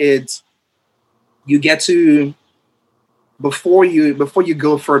delegation, you get to, before you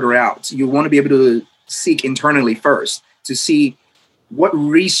go further out, you want to be able to seek internally first to see what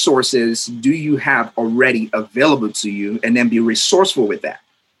resources do you have already available to you, and then be resourceful with that.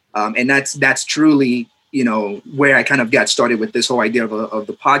 And that's truly, where I kind of got started with this whole idea of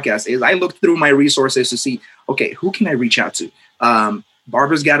the podcast. Is I looked through my resources to see, okay, who can I reach out to?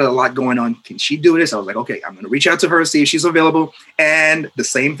 Barbara's got a lot going on. Can she do this? I was like, okay, I'm going to reach out to her, see if she's available. And the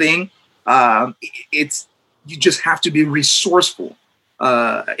same thing. You just have to be resourceful.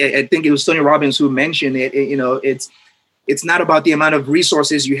 I think it was Tony Robbins who mentioned it. It's not about the amount of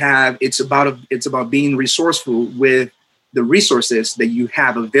resources you have. It's about being resourceful with the resources that you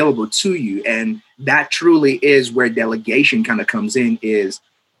have available to you. And that truly is where delegation kind of comes in, is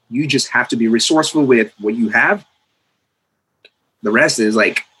you just have to be resourceful with what you have. The rest is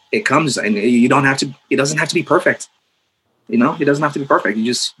like, it comes, and it doesn't have to be perfect. It doesn't have to be perfect. You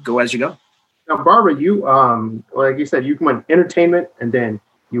just go as you go. Now, Barbara, you, like you said, you went entertainment, and then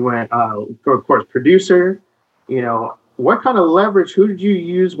you went, of course, producer. What kind of leverage, who did you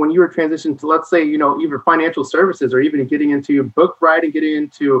use when you were transitioning to, let's say, either financial services, or even getting into book writing, getting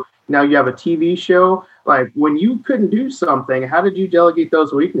into, now you have a TV show? Like, when you couldn't do something, how did you delegate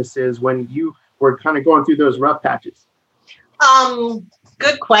those weaknesses when you were kind of going through those rough patches?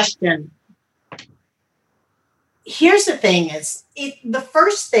 Good question. Here's the thing the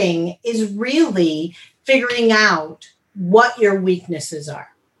first thing is really figuring out what your weaknesses are.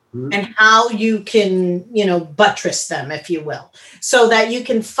 and how you can, buttress them, if you will, so that you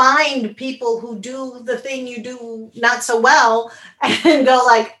can find people who do the thing you do not so well and go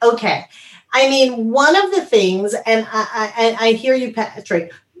like, okay. I mean, one of the things, and I hear you,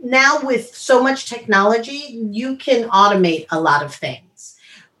 Patrick, now with so much technology, you can automate a lot of things.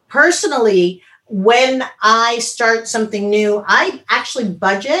 Personally, when I start something new, I actually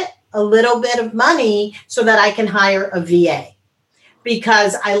budget a little bit of money so that I can hire a VA,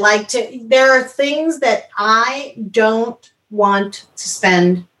 because I like to, there are things that I don't want to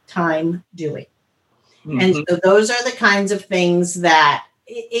spend time doing. Mm-hmm. And so those are the kinds of things that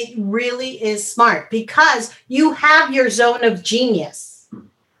it really is smart, because you have your zone of genius,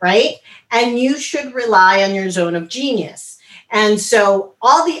 right? And you should rely on your zone of genius. And so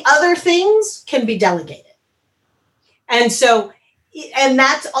all the other things can be delegated. And so, and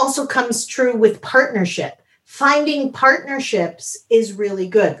that also comes true with partnership. Finding partnerships is really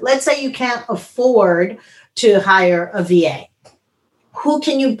good. Let's say you can't afford to hire a VA. Who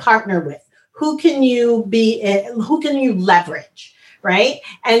can you partner with? Who can you leverage? Right.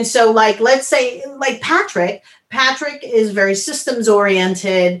 And so let's say Patrick is very systems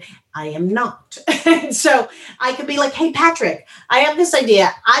oriented. I am not. So I could be like, hey, Patrick, I have this idea.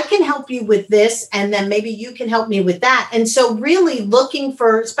 I can help you with this. And then maybe you can help me with that. And so really looking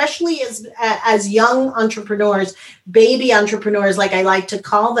for, especially as young entrepreneurs, baby entrepreneurs, like I like to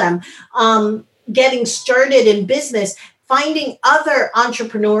call them, getting started in business, finding other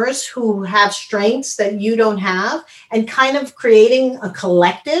entrepreneurs who have strengths that you don't have, and kind of creating a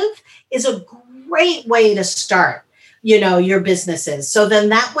collective is a great way to start, your businesses. So then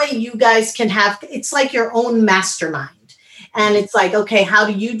that way you guys can have, it's like your own mastermind. And it's like, okay, how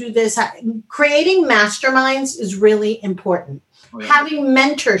do you do this? Creating masterminds is really important. Oh, yeah. Having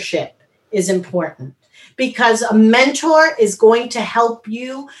mentorship is important, because a mentor is going to help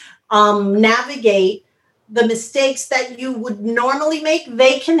you navigate the mistakes that you would normally make.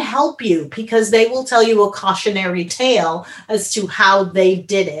 They can help you because they will tell you a cautionary tale as to how they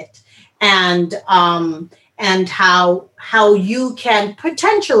did it, and how you can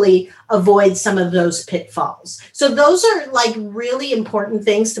potentially avoid some of those pitfalls. So those are really important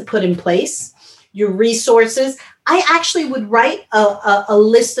things to put in place. Your resources. I actually would write a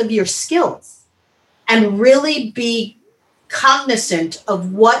list of your skills and really be cognizant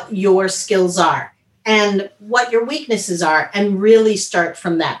of what your skills are and what your weaknesses are, and really start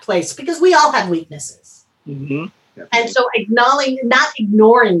from that place, because we all have weaknesses. Mm-hmm. And so not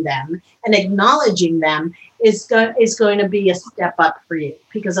ignoring them and acknowledging them is going to be a step up for you,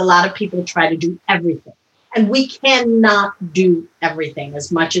 because a lot of people try to do everything, and we cannot do everything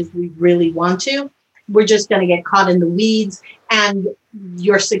as much as we really want to. We're just going to get caught in the weeds, and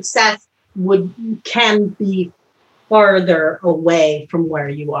your success can be farther away from where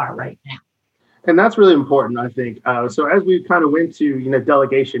you are right now. And that's really important, I think. So as we kind of went to,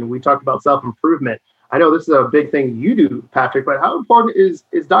 delegation, we talked about self-improvement. I know this is a big thing you do, Patrick, but how important is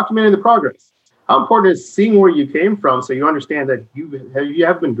documenting the progress? How important is seeing where you came from, so you understand that you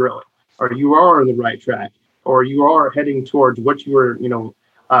have been growing, or you are on the right track, or you are heading towards what you were,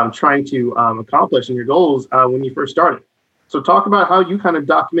 trying to accomplish in your goals when you first started. So talk about how you kind of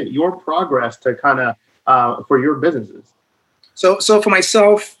document your progress to kind of for your businesses. So for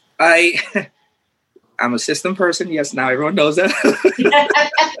myself, I'm a system person. Yes, now everyone knows that.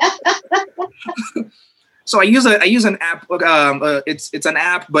 So I use an app. It's an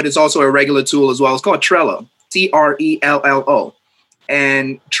app, but it's also a regular tool as well. It's called Trello. Trello.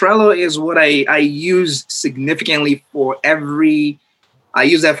 And Trello is what I use significantly for every. I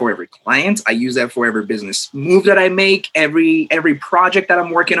use that for every client. I use that for every business move that I make. Every project that I'm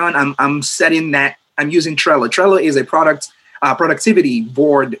working on, I'm setting that. I'm using Trello. Trello is a productivity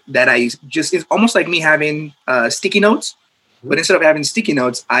board that it's almost like me having sticky notes, but instead of having sticky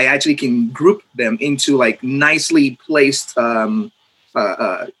notes, I actually can group them into nicely placed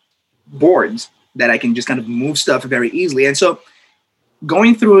boards that I can just kind of move stuff very easily. And so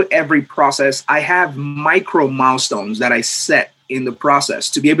going through every process, I have micro milestones that I set in the process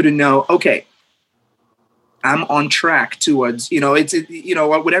to be able to know, okay, I'm on track towards,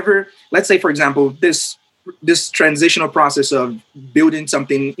 whatever, let's say, for example, this transitional process of building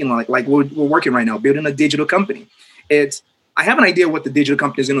something, like we're working right now, building a digital company. I have an idea what the digital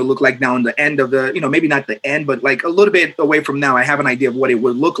company is going to look like now in the end of the, maybe not the end, but a little bit away from now, I have an idea of what it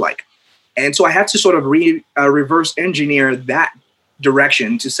would look like. And so I have to sort of reverse engineer that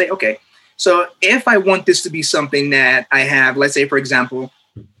direction to say, okay, so if I want this to be something that I have, let's say, for example,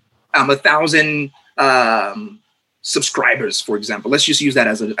 1,000 subscribers, for example, let's just use that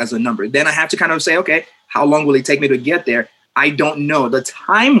as a number. Then I have to kind of say, okay, how long will it take me to get there? I don't know. The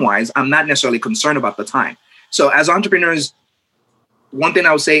time-wise, I'm not necessarily concerned about the time. So as entrepreneurs, one thing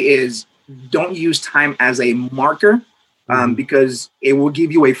I would say is don't use time as a marker, because it will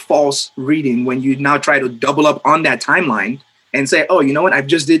give you a false reading when you now try to double up on that timeline and say, oh, you know what? I've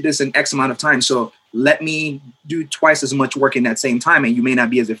just did this in X amount of time. So let me do twice as much work in that same time. And you may not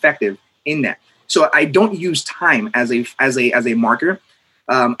be as effective in that. So I don't use time as a marker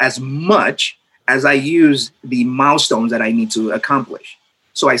as much as I use the milestones that I need to accomplish.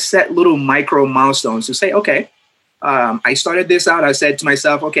 So I set little micro milestones to say, okay, I started this out. I said to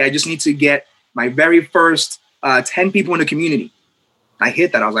myself, okay, I just need to get my very first 10 people in the community. I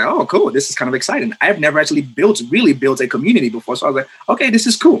hit that. I was like, oh, cool. This is kind of exciting. I've never actually really built a community before. So I was like, okay, this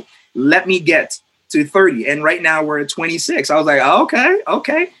is cool. Let me get to 30. And right now we're at 26. I was like, oh,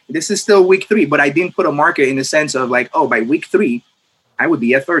 okay. This is still week 3, but I didn't put a marker in the sense of like, oh, by week 3, I would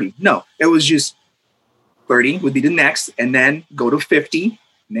be at 30. No, it was just 30 would be the next, and then go to 50,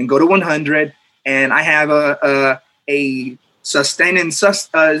 and then go to 100. And I have a sustaining,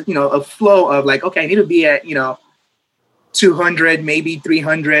 a flow of like, okay, I need to be at, 200, maybe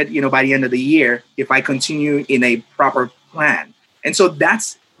 300, by the end of the year, if I continue in a proper plan. And so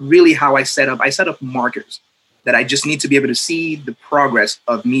that's really how I set up markers that I just need to be able to see the progress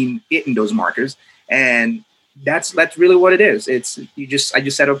of me hitting those markers. And that's really what it is. I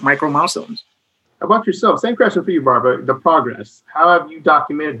just set up micro milestones. How about yourself? Same question for you, Barbara. The progress. How have you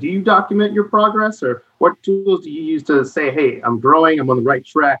documented? Do you document your progress, or what tools do you use to say, hey, I'm growing, I'm on the right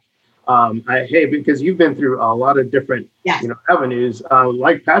track? Because you've been through a lot of different, avenues,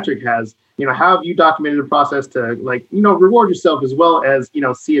 like Patrick has. How have you documented the process to reward yourself as well as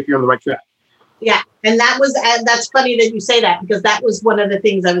see if you're on the right track? Yeah, and that's funny that you say that, because that was one of the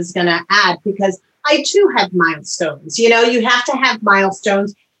things I was going to add, because I too had milestones. You have to have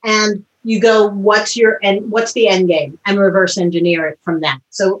milestones, and you go, what's the end game, and reverse engineer it from that.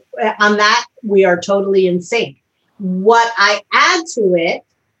 So on that, we are totally in sync. What I add to it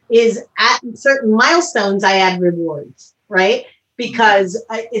is at certain milestones, I add rewards, right? Because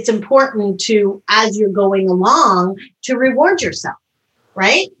it's important to, as you're going along, to reward yourself,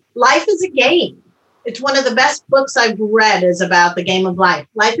 right? Life is a game. It's one of the best books I've read is about the game of life.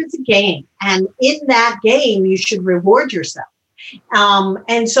 Life is a game. And in that game, you should reward yourself.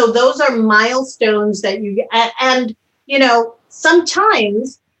 And so those are milestones that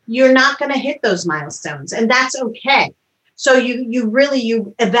sometimes you're not going to hit those milestones, and that's okay. So you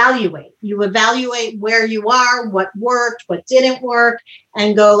evaluate where you are, what worked, what didn't work,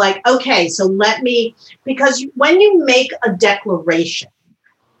 and go like, okay, so because when you make a declaration,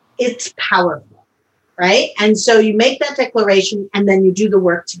 it's powerful, right? And so you make that declaration, and then you do the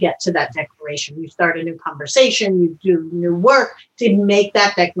work to get to that declaration. You start a new conversation, you do new work to make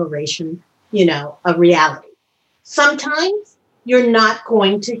that declaration, a reality. Sometimes you're not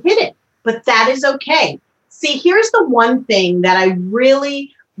going to hit it, but that is okay. See, here's the one thing that I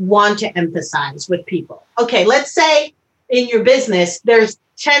really want to emphasize with people. Okay, let's say in your business, there's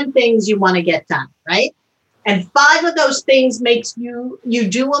 10 things you want to get done, right? And 5 of those things makes you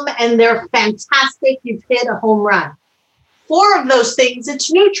do them and they're fantastic. You've hit a home run. 4 of those things,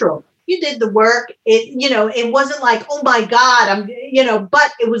 it's neutral. You did the work. It wasn't like, oh my God,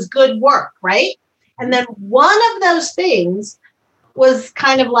 but it was good work, right? And then 1 of those things was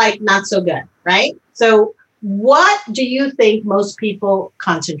kind of like not so good, right? So what do you think most people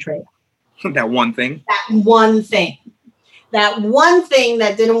concentrate on? That one thing. That one thing. That one thing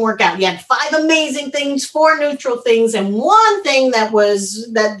that didn't work out. You had 5 amazing things, 4 neutral things, and 1 thing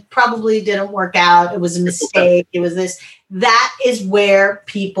that probably didn't work out. It was a mistake. It was this. That is where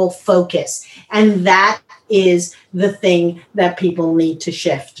people focus. And that is the thing that people need to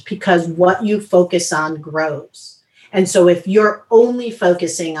shift, because what you focus on grows. And so if you're only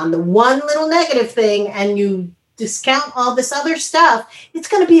focusing on the one little negative thing and you discount all this other stuff, it's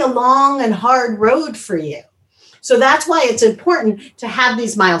going to be a long and hard road for you. So that's why it's important to have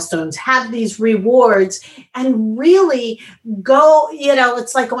these milestones, have these rewards, and really go,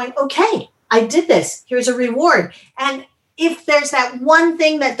 it's like going, okay, I did this. Here's a reward. And if there's that one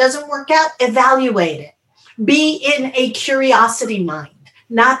thing that doesn't work out, evaluate it. Be in a curiosity mind,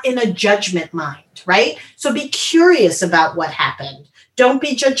 not in a judgment mind, right? So be curious about what happened. Don't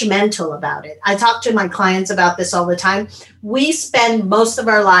be judgmental about it. I talk to my clients about this all the time. We spend most of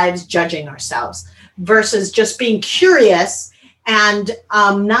our lives judging ourselves versus just being curious and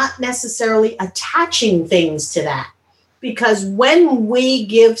not necessarily attaching things to that. Because when we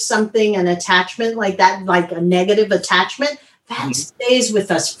give something an attachment like that, like a negative attachment, that stays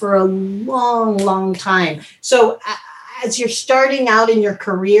with us for a long, long time. So as you're starting out in your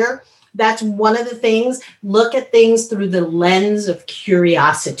career, that's one of the things. Look at things through the lens of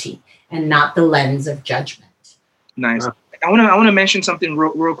curiosity and not the lens of judgment. Nice. I want to mention something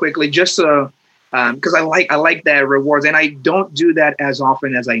real quickly, just because I like that rewards, and I don't do that as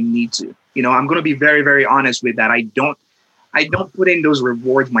often as I need to. I'm going to be very, very honest with that. I don't put in those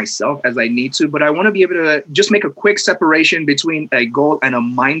rewards myself as I need to, but I want to be able to just make a quick separation between a goal and a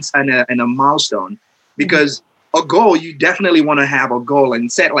milestone, because a goal, you definitely want to have a goal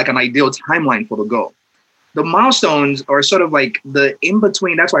and set like an ideal timeline for the goal. The milestones are sort of like the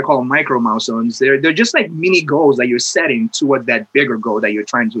in-between. That's why I call them micro milestones. They're just like mini goals that you're setting towards that bigger goal that you're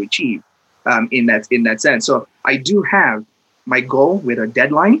trying to achieve in that sense. So I do have my goal with a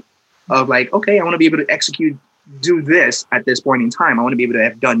deadline of like, okay, I want to be able to do this at this point in time. I want to be able to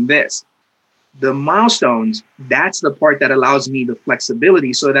have done this. The milestones, that's the part that allows me the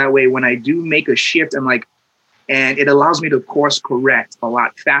flexibility. So that way, when I do make a shift, and it allows me to course correct a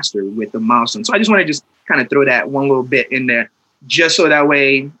lot faster with the milestones. So I just want to just kind of throw that one little bit in there, just so that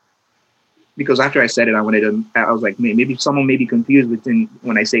way, because after I said it, I was like, maybe someone may be confused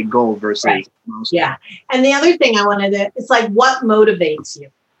when I say goal versus milestone. Yeah. And the other thing it's like, what motivates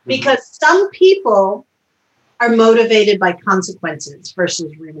you? Because some people are motivated by consequences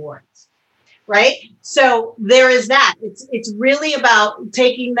versus rewards, right? So there is that. It's really about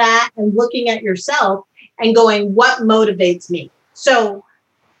taking that and looking at yourself and going, what motivates me? So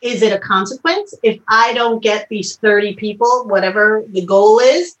is it a consequence? If I don't get these 30 people, whatever the goal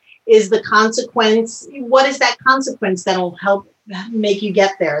is the consequence, what is that consequence that'll help make you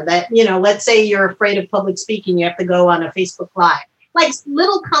get there? That, let's say you're afraid of public speaking, you have to go on a Facebook Live. Like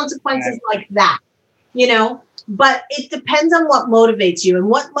little consequences like that, but it depends on what motivates you. And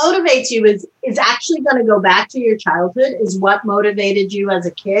what motivates you is actually going to go back to your childhood, is what motivated you as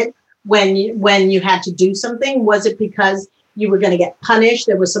a kid when you had to do something. Was it because you were going to get punished?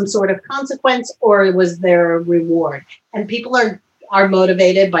 There was some sort of consequence, or was there a reward? And people are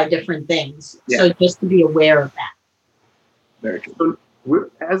motivated by different things. Yeah. So just to be aware of that. Very true.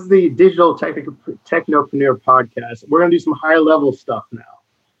 As the Digital Technopreneur podcast, we're going to do some high level stuff now.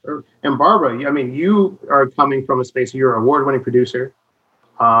 And Barbara, you are coming from a space, you're an award-winning producer,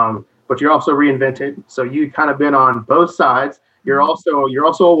 but you're also reinvented. So you kind of been on both sides. You're also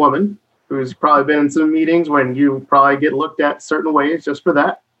a woman who's probably been in some meetings when you probably get looked at certain ways just for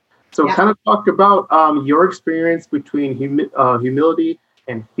that. So kind of talk about your experience between humility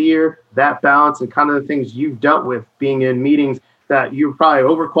and fear, that balance, and kind of the things you've dealt with being in meetings that you're probably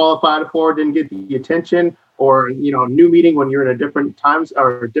overqualified for, didn't get the attention, or, new meeting when you're in a different times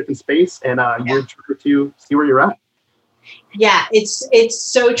or a different space, and you're trying to see where you're at. Yeah, it's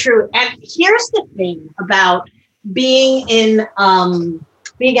so true. And here's the thing about being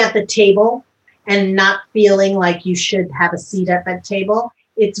at the table and not feeling like you should have a seat at that table.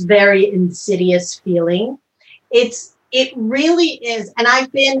 It's very insidious feeling. It really is. And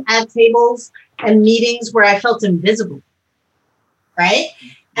I've been at tables and meetings where I felt invisible. Right.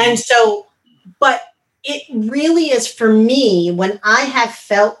 And so, but it really is, for me, when I have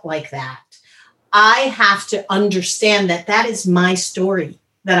felt like that, I have to understand that is my story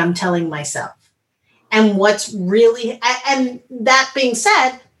that I'm telling myself. And what's really, and that being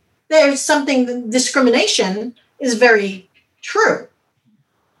said, there's something, discrimination is very true.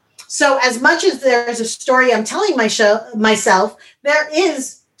 So as much as there's a story I'm telling myself, there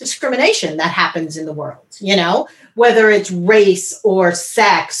is discrimination that happens in the world, whether it's race or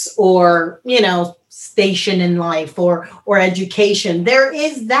sex or, station in life or education. There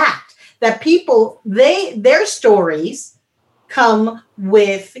is that people, their stories come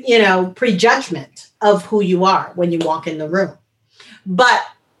with, prejudgment of who you are when you walk in the room. But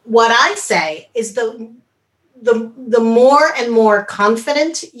what I say is the more and more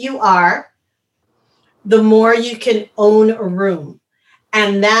confident you are, the more you can own a room.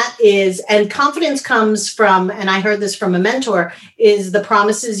 And confidence comes from, and I heard this from a mentor, is the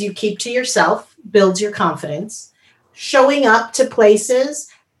promises you keep to yourself builds your confidence. Showing up to places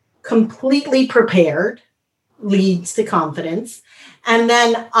completely prepared leads to confidence. And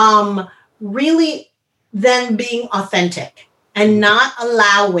then really then being authentic and not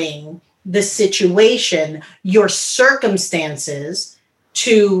allowing the situation, your circumstances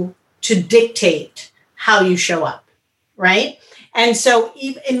to dictate how you show up, right? And so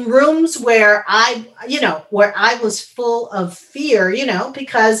even in rooms where I was full of fear,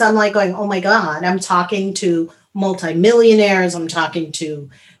 because I'm like going, oh my God, I'm talking to multimillionaires, I'm talking to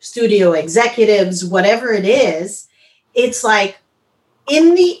studio executives, whatever it is, it's like,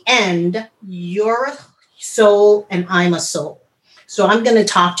 in the end, you're a soul and I'm a soul. So I'm going to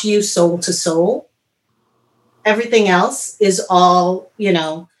talk to you soul to soul. Everything else is all,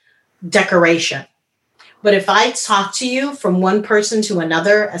 decoration. But if I talk to you from one person to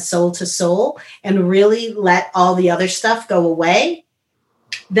another, a soul to soul, and really let all the other stuff go away,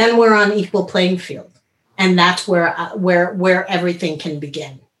 then we're on equal playing field. And that's where everything can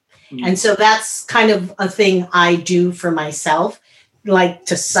begin. Mm-hmm. And so that's kind of a thing I do for myself, like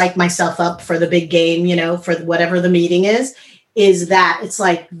to psych myself up for the big game, for whatever the meeting is that it's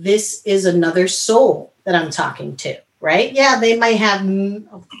like, this is another soul that I'm talking to. Right? Yeah, they might have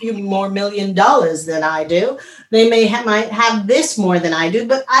a few more $1 million than I do. They might have this more than I do,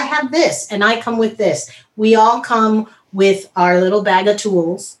 but I have this and I come with this. We all come with our little bag of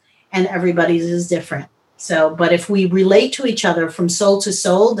tools and everybody's is different. So, but if we relate to each other from soul to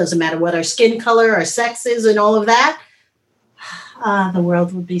soul, doesn't matter what our skin color, our sex is and all of that, the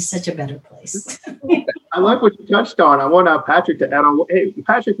world would be such a better place. I like what you touched on. I want Patrick to add on. Hey,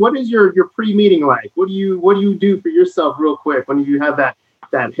 Patrick, what is your pre-meeting like? What do you do for yourself real quick when you have that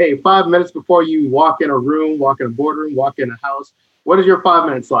hey, 5 minutes before you walk in a room, walk in a boardroom, walk in a house? What is your 5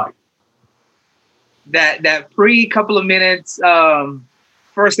 minutes like? That pre couple of minutes.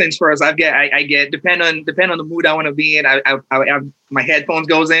 First things first, I get depend on the mood I want to be in. I my headphones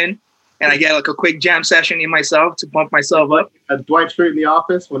goes in. And I get like a quick jam session in myself to pump myself up. Dwight Schrute in the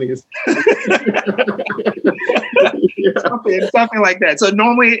office when he is something like that. So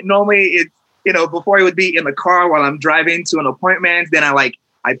normally it's, before it would be in the car while I'm driving to an appointment, then I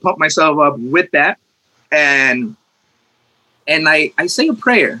pump myself up with that. And I say a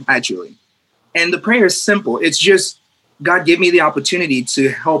prayer actually. And the prayer is simple. It's just, God, give me the opportunity to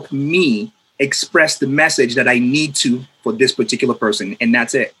help me express the message that I need to for this particular person. And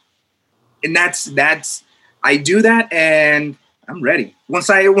that's it. And that's I do that and I'm ready. Once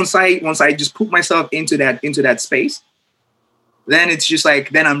I just put myself into that space, then it's just like,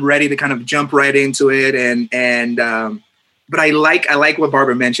 then I'm ready to kind of jump right into it. But I like what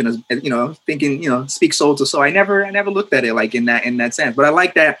Barbara mentioned as, thinking, speak soul to soul. I never looked at it like in that sense, but I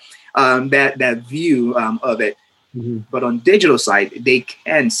like that view of it. Mm-hmm. But on digital side, they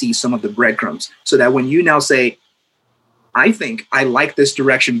can see some of the breadcrumbs so that when you now say, I think I like this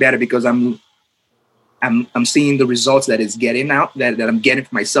direction better because I'm seeing the results that it's getting out, that I'm getting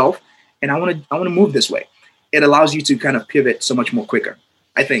for myself, and I want to move this way. It allows you to kind of pivot so much more quicker,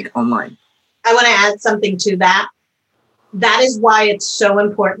 I think, online. I want to add something to that. That is why it's so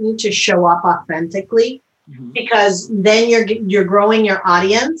important to show up authentically, mm-hmm. because then you're growing your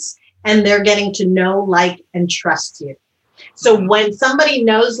audience and they're getting to know, like, and trust you. So mm-hmm. when somebody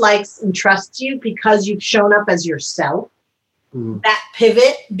knows, likes, and trusts you because you've shown up as yourself, mm-hmm. that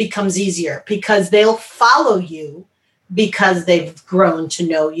pivot becomes easier because they'll follow you because they've grown to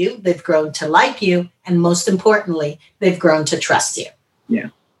know you, they've grown to like you, and most importantly, they've grown to trust you. Yeah.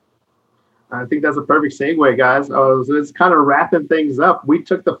 I think that's a perfect segue, guys. So it's kind of wrapping things up. We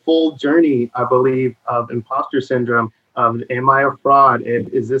took the full journey, I believe, of imposter syndrome. Am I a fraud?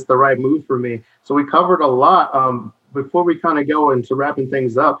 Is this the right move for me? So we covered a lot. Before we kind of go into wrapping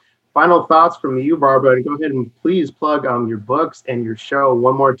things up, final thoughts from you, Barbara, and go ahead and please plug your books and your show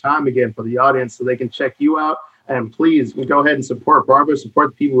one more time again for the audience so they can check you out. And please go ahead and support Barbara,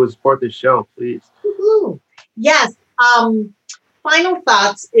 support the people who support this show, please. Woo-hoo. Yes. Final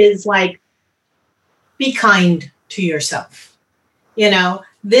thoughts is like, be kind to yourself.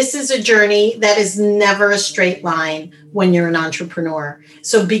 This is a journey that is never a straight line when you're an entrepreneur.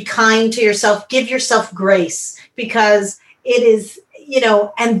 So be kind to yourself, give yourself grace because it is,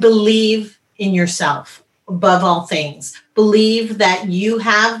 and believe in yourself above all things. Believe that you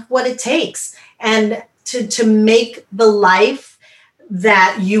have what it takes and to make the life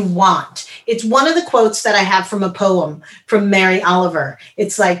that you want. It's one of the quotes that I have from a poem from Mary Oliver.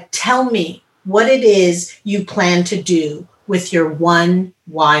 It's like, tell me what it is you plan to do with your one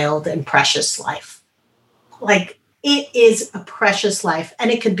wild and precious life. Like, it is a precious life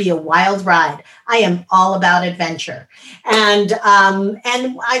and it could be a wild ride. I am all about adventure. And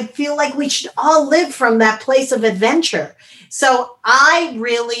I feel like we should all live from that place of adventure. So I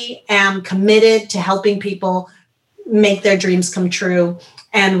really am committed to helping people make their dreams come true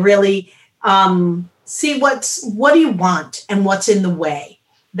and really see what do you want and what's in the way.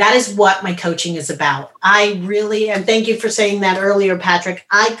 That is what my coaching is about. I really, and thank you for saying that earlier, Patrick,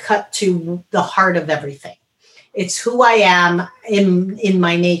 I cut to the heart of everything. It's who I am in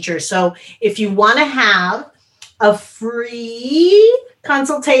my nature. So if you want to have a free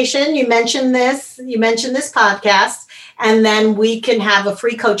consultation, you mentioned this podcast, and then we can have a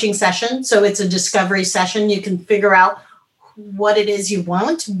free coaching session. So it's a discovery session. You can figure out what it is you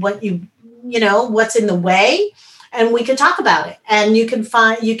want, what's in the way. And we can talk about it. And you can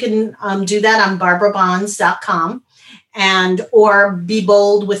do that on barbarabonds.com. or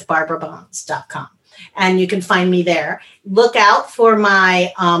beboldwithbarbarabonds.com. And you can find me there. Look out for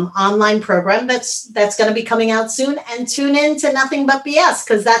my online program that's going to be coming out soon, and tune in to Nothing But BS,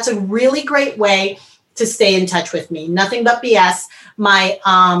 because that's a really great way to stay in touch with me. Nothing But BS. My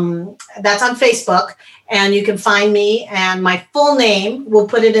that's on Facebook, and you can find me, and my full name, we'll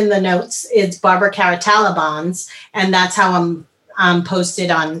put it in the notes. It's Barbara Caratala Bonds, and that's how I'm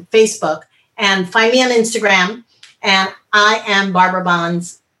posted on Facebook. And find me on Instagram, and I am Barbara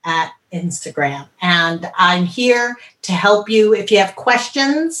Bonds at Instagram. And I'm here to help you. If you have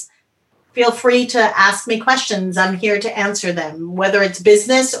questions, feel free to ask me questions. I'm here to answer them, whether it's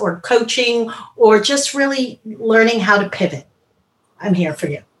business or coaching or just really learning how to pivot. I'm here for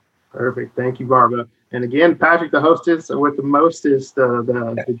you. Perfect. Thank you, Barbara. And again, Patrick, the hostess with the mostest,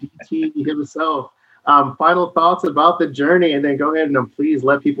 the DT himself. Final thoughts about the journey, and then go ahead and please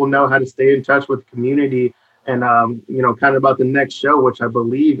let people know how to stay in touch with the community, and kind of about the next show, which I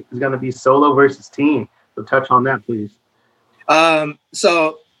believe is going to be solo versus team. So touch on that, please.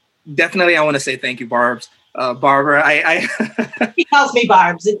 So definitely, I want to say thank you, Barbara. He calls me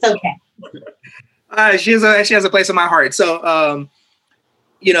Barbs. It's okay. She has a place in my heart. So,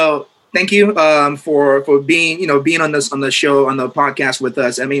 thank you for being on the show, on the podcast with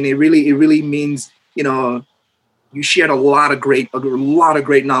us. I mean, it really means, you shared a lot of great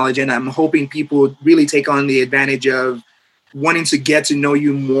knowledge, and I'm hoping people really take on the advantage of wanting to get to know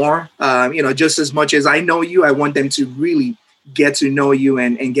you more. Just as much as I know you, I want them to really get to know you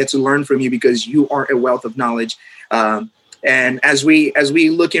and get to learn from you, because you are a wealth of knowledge. And as we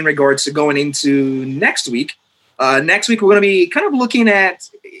look in regards to going into next week, we're going to be kind of looking at,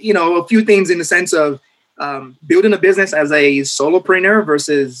 a few things in the sense of building a business as a solopreneur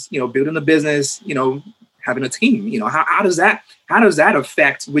versus, building a business, having a team. How does that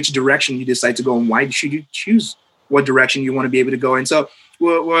affect which direction you decide to go, and why should you choose what direction you want to be able to go? And so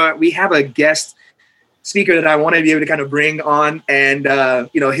we have a guest speaker that I want to be able to kind of bring on, and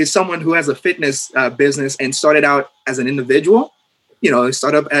he's someone who has a fitness business and started out as an individual,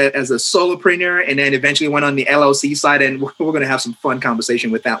 started up as a solopreneur, and then eventually went on the LLC side, and we're going to have some fun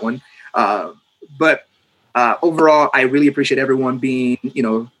conversation with that one. But overall, I really appreciate everyone being,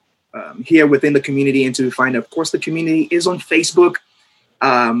 here within the community, and to find, of course, the community is on Facebook.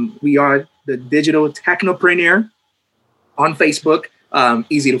 We are the Digital Technopreneur on Facebook,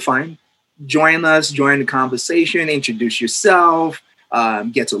 easy to find. Join us, join the conversation, introduce yourself,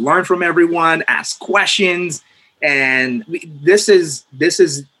 get to learn from everyone, ask questions. And this is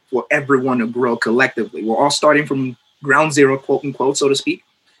for everyone to grow collectively. We're all starting from ground zero, quote unquote, so to speak.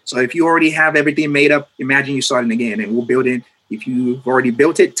 So if you already have everything made up, imagine you starting again, and we'll build it. If you've already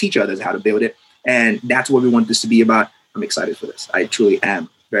built it, teach others how to build it. And that's what we want this to be about. I'm excited for this. I truly am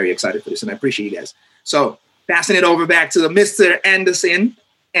very excited for this, and I appreciate you guys. So passing it over back to Mr. Anderson,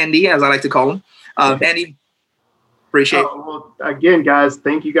 Andy, as I like to call him. Andy, appreciate it. Well, again, guys,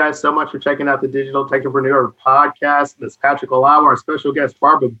 thank you guys so much for checking out the Digital Technopreneur podcast. This is Patrick Olawa, our special guest,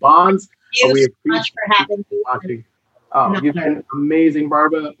 Barbara Bonds. Thank you so much for having me. Watching. You've been amazing,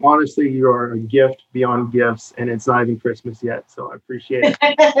 Barbara. Honestly, you are a gift beyond gifts, and it's not even Christmas yet, so I appreciate it.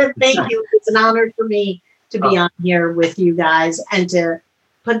 Thank you. It's an honor for me to be on here with you guys, and to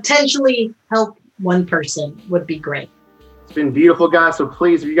potentially help one person would be great. It's been beautiful, guys. So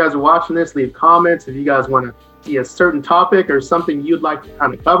please, if you guys are watching this, leave comments. If you guys want to see a certain topic or something you'd like to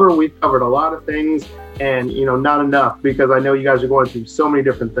kind of cover, we've covered a lot of things, and not enough, because I know you guys are going through so many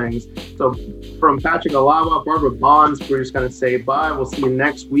different things. So from Patrick Olawa, Barbara Bonds, we're just going to say bye. We'll see you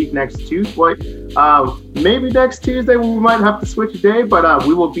next week, next Tuesday. Maybe next Tuesday we might have to switch a day, but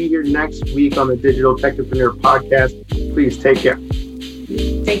we will be here next week on the Digital Technopreneur podcast. Please take care.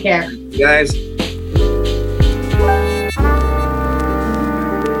 Take care. Guys.